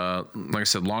 like I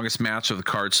said, longest match of the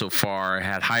card so far. I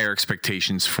had higher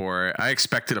expectations for it. I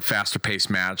expected a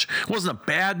faster-paced match. It wasn't a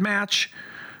bad match,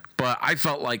 but I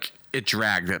felt like it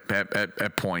dragged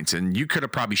at points, and you could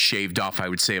have probably shaved off, I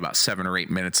would say, about 7 or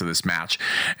 8 minutes of this match,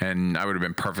 and I would have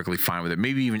been perfectly fine with it.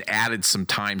 Maybe even added some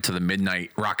time to the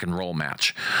midnight rock and roll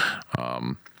match.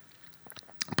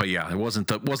 But yeah, it wasn't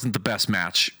the best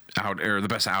match out, or the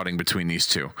best outing between these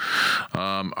two.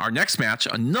 Our next match,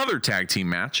 another tag team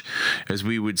match, as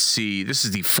we would see, this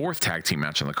is the 4th tag team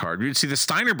match on the card. We would see the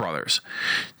Steiner brothers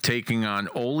taking on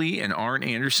Ole and Arn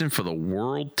Anderson for the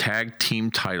World Tag Team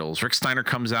titles. Rick Steiner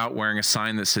comes out wearing a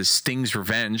sign that says Sting's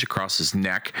Revenge across his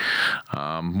neck.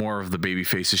 More of the baby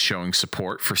faces showing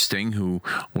support for Sting, who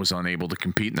was unable to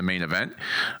compete in the main event.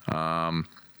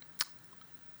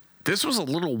 This was a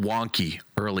little wonky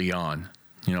early on.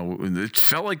 You know, it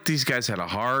felt like these guys had a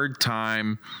hard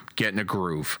time getting a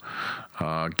groove,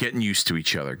 getting used to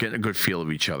each other, getting a good feel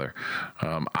of each other.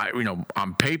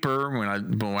 On paper, when I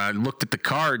looked at the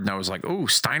card and I was like, "Oh,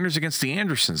 Steiner's against the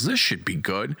Andersons. This should be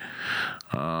good."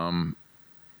 But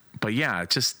yeah,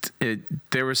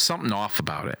 there was something off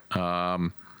about it.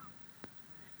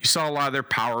 You saw a lot of their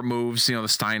power moves. You know, the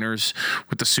Steiners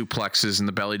with the suplexes and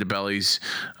the belly to bellies.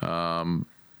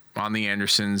 On the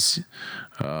Andersons,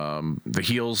 the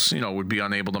heels, would be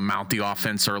unable to mount the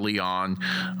offense early on.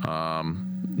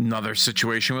 Another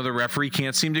situation where the referee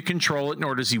can't seem to control it,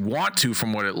 nor does he want to,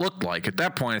 from what it looked like. At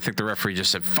that point, I think the referee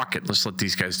just said, "Fuck it, let's let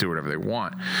these guys do whatever they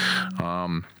want."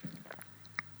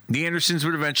 The Andersons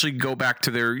would eventually go back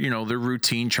to their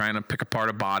routine, trying to pick apart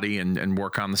a body and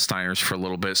work on the Steiners for a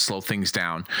little bit, slow things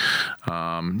down.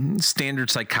 Standard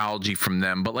psychology from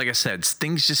them. But like I said,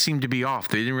 things just seemed to be off.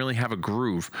 They didn't really have a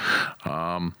groove.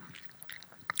 Arn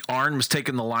was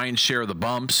taking the lion's share of the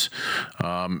bumps.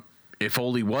 If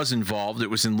Ole was involved, it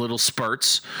was in little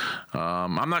spurts.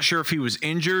 I'm not sure if he was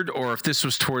injured or if this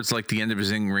was towards like the end of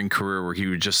his in-ring career where he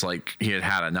would just he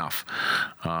had enough.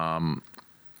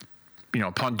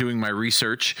 Upon doing my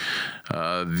research,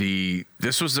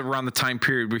 this was around the time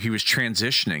period where he was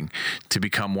transitioning to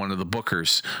become one of the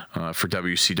bookers for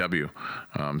WCW.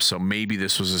 So maybe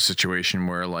this was a situation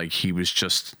where he was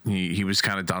just he was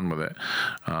kind of done with it.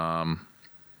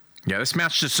 Yeah, this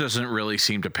match just doesn't really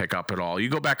seem to pick up at all. You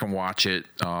go back and watch it.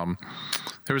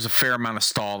 There was a fair amount of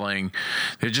stalling.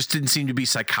 There just didn't seem to be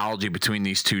psychology between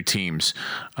these two teams.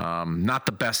 Not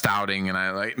the best outing,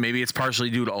 and maybe it's partially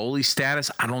due to Ole's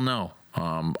status. I don't know.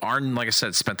 Arn, like I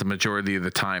said, spent the majority of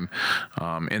the time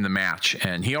in the match,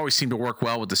 and he always seemed to work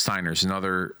well with the Steiners in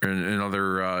other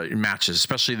matches,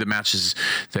 especially the matches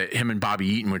that him and Bobby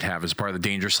Eaton would have as part of the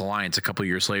Dangerous Alliance a couple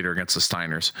years later against the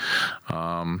Steiners.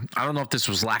 I don't know if this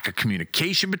was lack of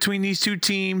communication between these two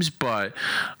teams, but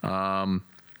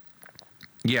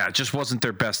yeah, it just wasn't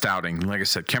their best outing. Like I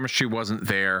said, chemistry wasn't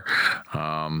there.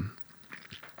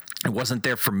 It wasn't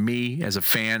there for me as a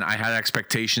fan. I had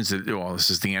expectations that,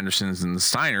 this is the Andersons and the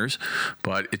Steiners,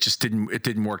 but it just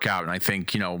didn't work out. And I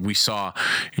think, we saw,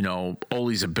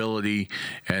 Ole's ability,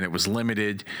 and it was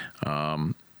limited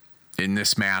in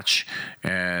this match.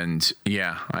 And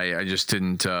yeah, I just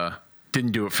didn't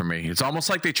do it for me. It's almost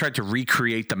like they tried to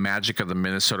recreate the magic of the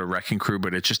Minnesota Wrecking Crew,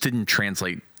 but it just didn't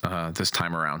translate this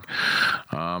time around.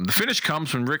 The finish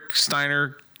comes when Rick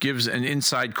Steiner gives an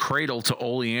inside cradle to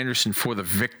Ole Anderson for the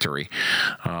victory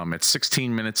at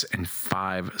 16 minutes and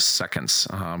 5 seconds.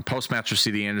 Post-match, we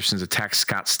see the Andersons attack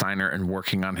Scott Steiner and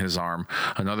working on his arm.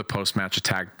 Another post-match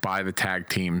attack by the tag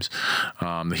teams.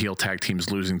 The heel tag teams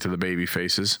losing to the baby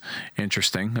faces.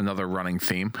 Interesting. Another running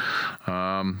theme.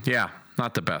 Yeah,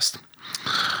 not the best.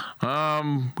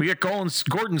 We get Gordon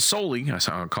Solie.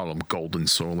 I call him Golden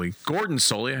Solie. Gordon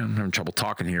Solie. I'm having trouble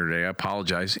talking here today. I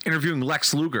apologize. Interviewing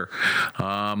Lex Luger.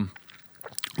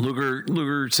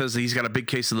 Luger says that he's got a big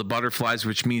case of the butterflies,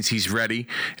 which means he's ready.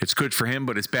 It's good for him,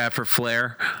 but it's bad for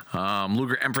Flair.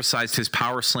 Luger emphasized his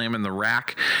power slam in the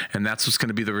rack, and that's what's going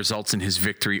to be the results in his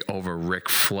victory over Ric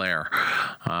Flair.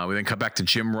 We then cut back to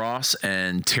Jim Ross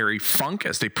and Terry Funk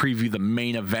as they preview the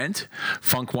main event.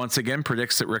 Funk once again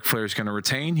predicts that Ric Flair is going to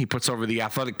retain. He puts over the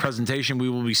athletic presentation we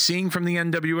will be seeing from the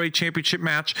NWA Championship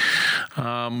match,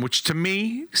 which to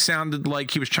me sounded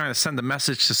like he was trying to send a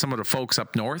message to some of the folks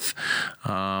up north.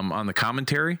 On the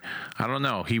commentary, I don't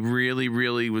know. He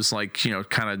really was like,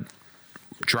 kind of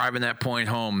driving that point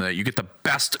home that you get the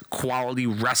best quality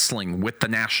wrestling with the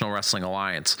National Wrestling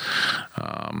Alliance.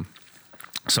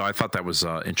 So I thought that was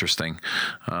interesting.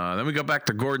 Then we go back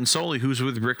to Gordon Solie, who's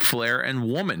with Ric Flair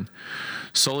and Woman.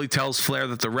 Solie tells Flair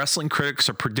that the wrestling critics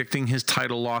are predicting his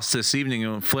title loss this evening,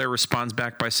 and Flair responds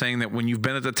back by saying that when you've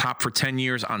been at the top for 10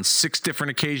 years on 6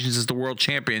 different occasions as the world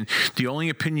champion, the only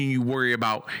opinion you worry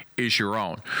about is your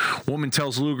own. Woman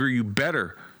tells Luger, you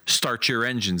better start your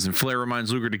engines, and Flair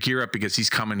reminds Luger to gear up because he's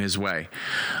coming his way.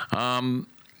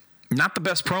 Not the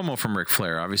best promo from Ric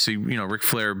Flair. Obviously, Ric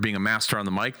Flair being a master on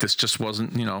the mic, this just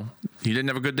wasn't, he didn't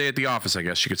have a good day at the office, I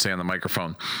guess you could say, on the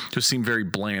microphone. Just seemed very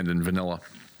bland and vanilla.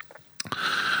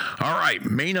 All right,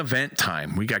 main event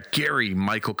time. We got Gary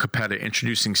Michael Capetta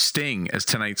introducing Sting as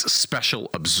tonight's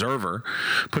special observer.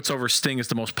 Puts over Sting as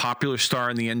the most popular star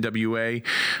in the NWA,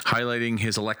 highlighting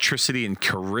his electricity and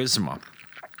charisma.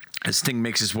 As Sting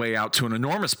makes his way out to an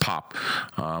enormous pop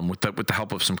with the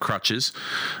help of some crutches.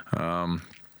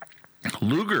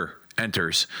 Luger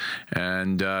enters,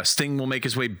 and Sting will make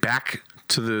his way back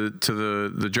to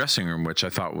the dressing room, which I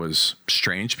thought was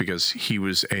strange because he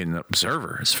was an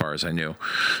observer as far as I knew.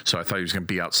 So I thought he was going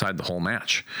to be outside the whole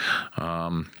match.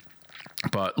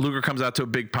 But Luger comes out to a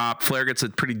big pop. Flair gets a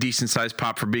pretty decent sized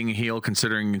pop for being a heel,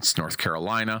 considering it's North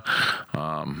Carolina.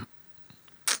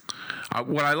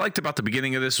 What I liked about the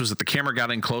beginning of this was that the camera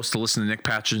got in close to listen to Nick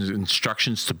Patrick's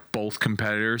instructions to both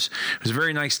competitors. It was a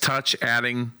very nice touch,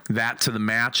 adding that to the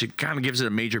match. It kind of gives it a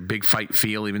major big fight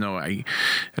feel, even though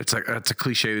it's a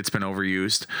cliche that's been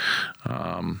overused.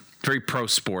 Very pro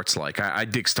sports like. I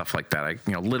dig stuff like that.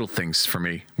 Little things for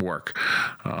me work.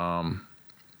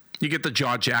 You get the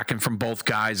jaw jacking from both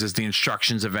guys as the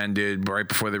instructions have ended right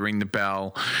before they ring the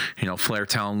bell. Flair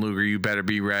telling Luger, "You better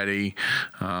be ready."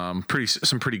 Some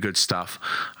pretty good stuff.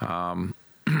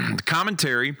 The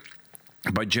commentary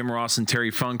by Jim Ross and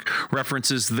Terry Funk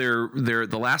references the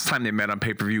last time they met on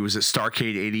pay-per-view was at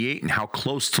Starrcade '88 and how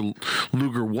close to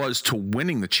Luger was to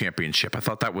winning the championship. I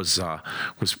thought that was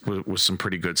some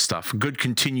pretty good stuff. Good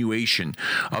continuation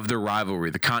of their rivalry,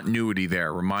 the continuity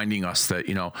there, reminding us that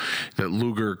that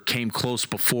Luger came close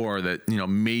before, that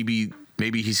maybe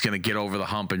he's going to get over the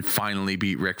hump and finally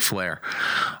beat Ric Flair.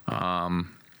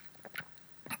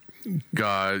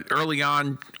 Early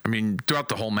on, throughout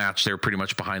the whole match, they were pretty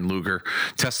much behind Luger.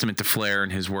 Testament to Flair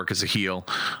and his work as a heel.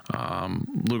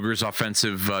 Luger's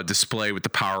offensive display with the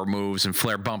power moves and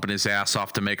Flair bumping his ass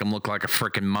off to make him look like a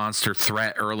freaking monster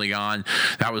threat early on.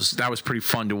 That was pretty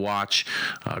fun to watch.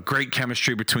 Great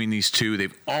chemistry between these two.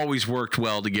 They've always worked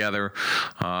well together.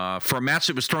 For a match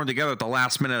that was thrown together at the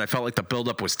last minute, I felt like the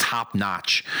buildup was top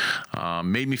notch.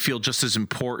 Made it feel just as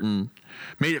important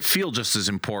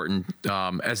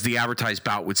as the advertised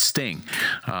bout with Sting.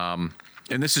 And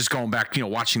this is going back,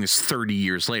 watching this 30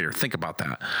 years later. Think about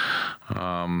that.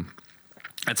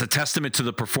 It's a testament to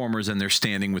the performers and their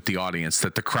standing with the audience,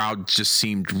 that the crowd just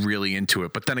seemed really into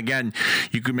it. But then again,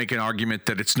 you could make an argument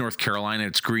that it's North Carolina,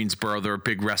 it's Greensboro, they're a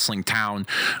big wrestling town.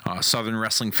 Southern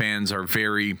wrestling fans are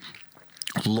very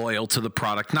loyal to the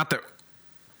product. Not that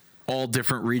all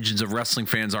different regions of wrestling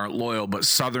fans aren't loyal, but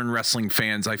Southern wrestling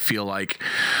fans, I feel like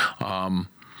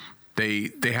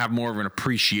they have more of an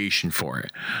appreciation for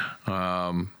it.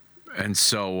 And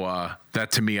so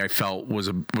that to me, I felt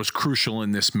was crucial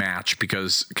in this match,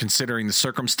 because considering the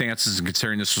circumstances and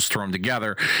considering this was thrown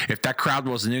together, if that crowd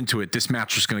wasn't into it, this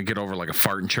match was going to get over like a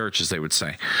fart in church, as they would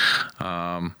say.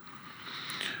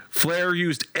 Flair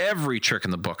used every trick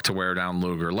in the book to wear down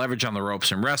Luger. Leverage on the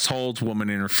ropes and rest holds, Woman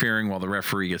interfering while the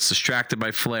referee gets distracted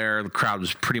by Flair. The crowd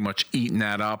was pretty much eating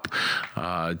that up,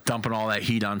 dumping all that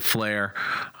heat on Flair.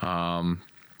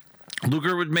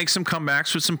 Luger would make some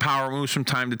comebacks with some power moves from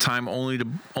time to time, only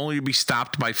to be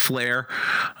stopped by Flair.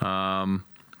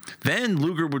 Then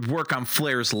Luger would work on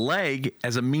Flair's leg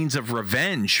as a means of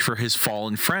revenge for his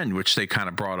fallen friend, which they kind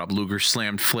of brought up. Luger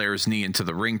slammed Flair's knee into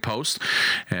the ring post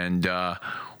and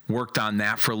worked on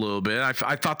that for a little bit.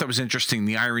 I thought that was interesting,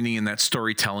 the irony in that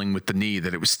storytelling with the knee,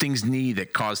 that it was Sting's knee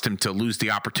that caused him to lose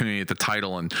the opportunity at the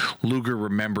title, and Luger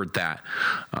remembered that.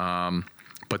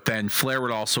 But then Flair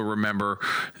would also remember,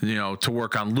 to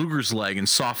work on Luger's leg and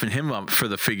soften him up for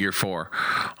the figure four.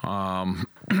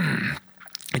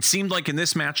 It seemed like in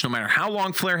this match, no matter how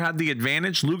long Flair had the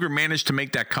advantage, Luger managed to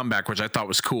make that comeback, which I thought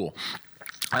was cool.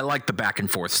 I like the back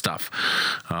and forth stuff.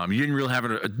 You didn't really have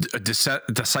a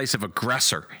decisive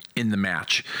aggressor in the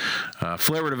match.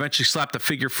 Flair would eventually slap the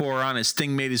figure four on as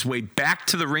Sting made his way back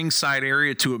to the ringside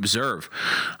area to observe.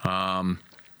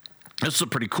 This was a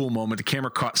pretty cool moment. The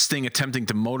camera caught Sting attempting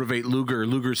to motivate Luger.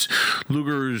 Luger's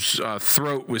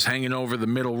throat was hanging over the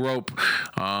middle rope,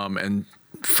 and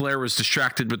Flair was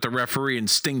distracted with the referee, and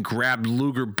Sting grabbed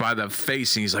Luger by the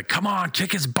face, and he's like, come on,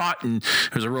 kick his butt. And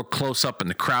there was a real close-up, and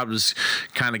the crowd was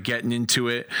kind of getting into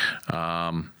it.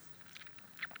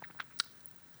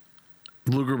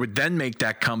 Luger would then make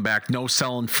that comeback, no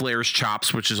selling Flair's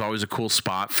chops, which is always a cool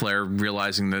spot. Flair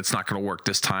realizing that it's not going to work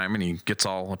this time, and he gets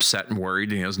all upset and worried,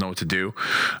 and he doesn't know what to do.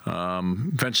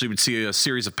 Eventually, we'd see a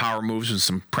series of power moves with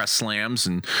some press slams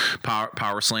and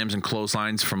power slams and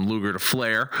clotheslines from Luger to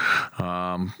Flair.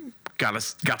 Got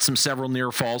several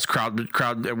near falls.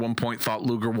 Crowd at one point thought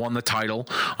Luger won the title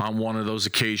on one of those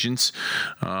occasions.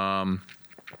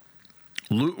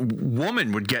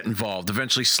 Woman would get involved,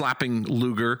 eventually slapping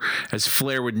Luger as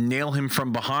Flair would nail him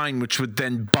from behind, which would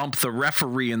then bump the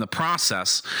referee in the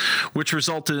process, which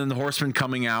resulted in the Horseman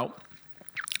coming out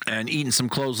and eating some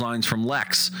clotheslines from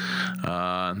Lex.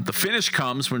 The finish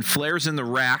comes when Flair's in the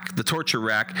rack, the torture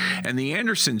rack, and the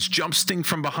Andersons jump Sting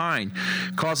from behind,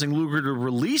 causing Luger to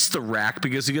release the rack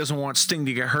because he doesn't want Sting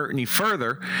to get hurt any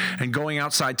further, and going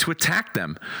outside to attack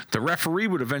them. The referee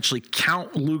would eventually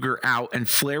count Luger out, and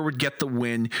Flair would get the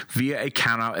win via a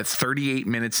countout at 38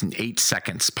 minutes and 8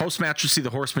 seconds. Post-match, we'll see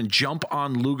the Horsemen jump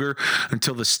on Luger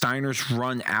until the Steiners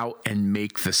run out and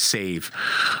make the save.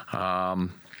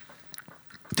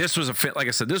 This was like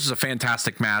I said, this was a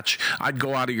fantastic match. I'd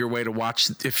go out of your way to watch.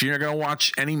 If you're going to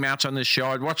watch any match on this show,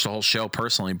 I'd watch the whole show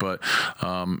personally. But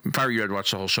if I were you, I'd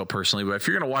watch the whole show personally. But if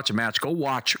you're going to watch a match, go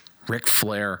watch Ric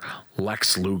Flair,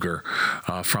 Lex Luger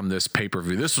from this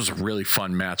pay-per-view. This was a really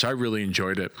fun match. I really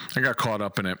enjoyed it. I got caught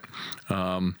up in it.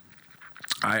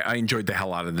 I enjoyed the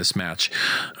hell out of this match.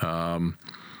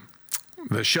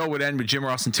 The show would end with Jim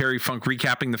Ross and Terry Funk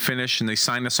recapping the finish, and they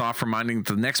signed us off, reminding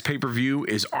that the next pay-per-view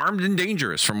is Armed and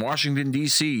Dangerous from Washington,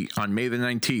 D.C. on May the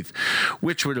 19th,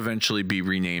 which would eventually be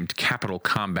renamed Capital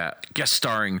Combat, guest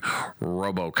starring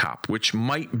RoboCop, which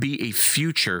might be a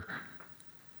future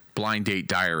Blind Date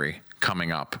Diary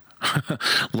coming up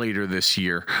later this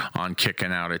year on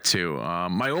Kicking Out at 2.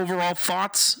 My overall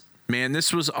thoughts... Man,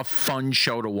 this was a fun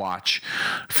show to watch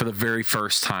for the very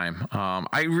first time.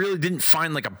 I really didn't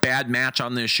find like a bad match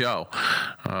on this show.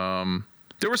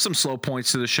 There were some slow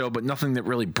points to the show, but nothing that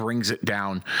really brings it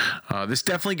down. This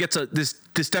definitely gets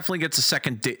a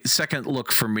second look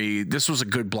for me. This was a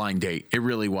good blind date. It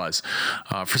really was.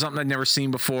 For something I'd never seen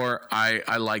before,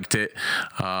 I liked it.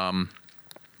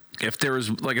 If there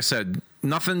was, like I said,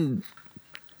 nothing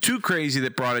too crazy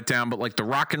that brought it down, but like the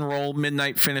rock and roll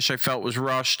midnight finish I felt was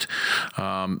rushed.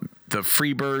 The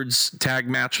Freebirds tag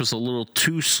match was a little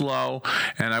too slow,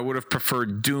 and I would have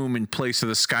preferred Doom in place of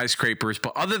the Skyscrapers.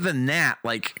 But other than that,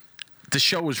 like, the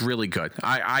show was really good.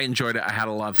 I enjoyed it. I had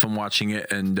a lot of fun watching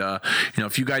it. And,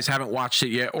 if you guys haven't watched it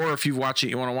yet, or if you've watched it,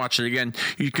 you want to watch it again,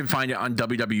 you can find it on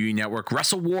WWE Network.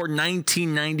 Wrestle War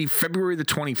 1990, February the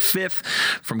 25th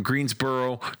from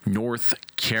Greensboro, North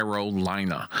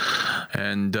Carolina.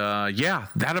 And,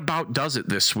 that about does it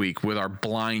this week with our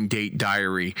Blind Date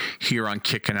Diary here on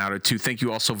Kicking Out at 2. Thank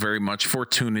you all so very much for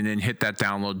tuning in. Hit that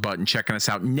download button, checking us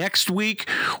out. Next week,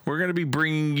 we're going to be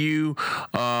bringing you,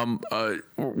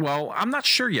 I'm not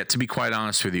sure yet, to be quite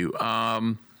honest with you.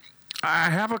 I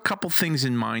have a couple things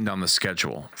in mind on the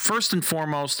schedule. First and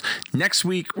foremost, next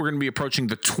week we're going to be approaching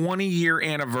the 20-year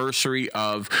anniversary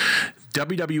of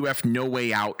WWF No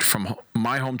Way Out from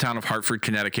my hometown of Hartford,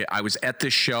 Connecticut. I was at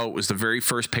this show. It was the very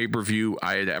first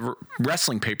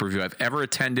wrestling pay-per-view I've ever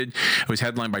attended. It was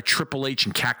headlined by Triple H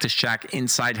and Cactus Jack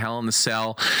inside Hell in the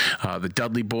Cell. The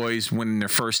Dudley Boys winning their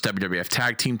first WWF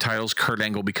tag team titles. Kurt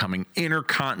Angle becoming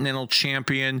Intercontinental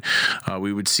Champion.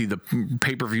 We would see the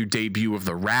pay-per-view debut of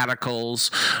the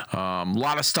Radicals. A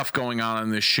lot of stuff going on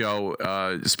this show,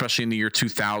 especially in the year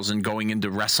 2000, going into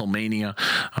WrestleMania.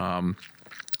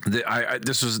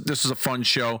 This was a fun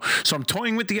show, so I'm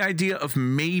toying with the idea of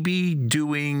maybe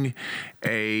doing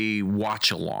a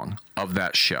watch along of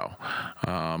that show,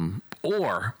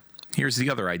 or here's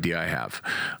the other idea I have.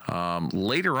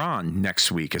 Later on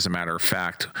next week, as a matter of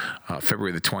fact,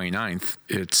 February the 29th,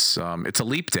 it's a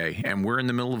leap day, and we're in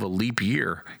the middle of a leap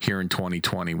year here in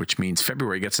 2020, which means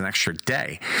February gets an extra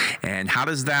day. And how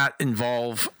does that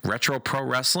involve retro pro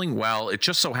wrestling? Well, it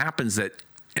just so happens that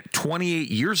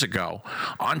 28 years ago,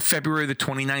 on February the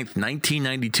 29th,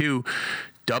 1992,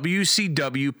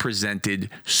 WCW presented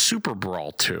Super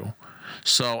Brawl 2.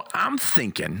 So I'm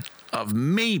thinking of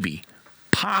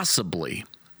possibly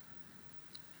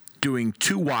doing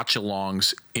 2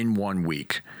 watch-alongs in 1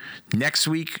 week. Next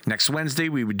Wednesday,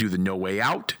 we would do the No Way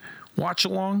Out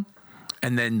watch-along.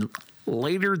 And then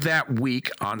later that week,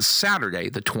 on Saturday,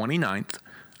 the 29th,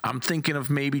 I'm thinking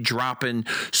of maybe dropping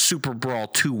Super Brawl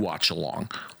 2 watch-along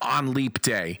on Leap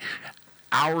Day,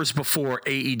 hours before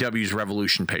AEW's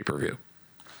Revolution pay-per-view.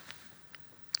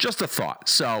 Just a thought.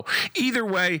 So either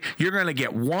way, you're going to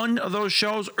get one of those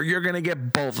shows or you're going to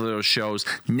get both of those shows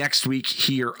next week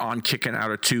here on Kicking Out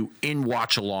of 2 in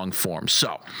watch-along form.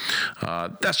 So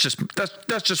that's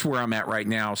just where I'm at right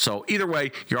now. So either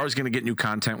way, you're always going to get new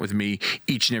content with me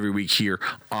each and every week here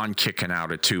on Kicking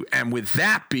Out of 2. And with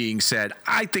that being said,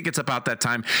 I think it's about that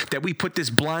time that we put this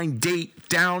blind date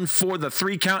down for the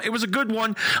 3 count. It was a good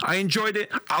one. I enjoyed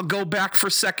it. I'll go back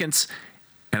for seconds.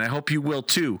 And I hope you will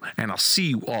too. And I'll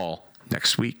see you all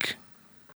next week.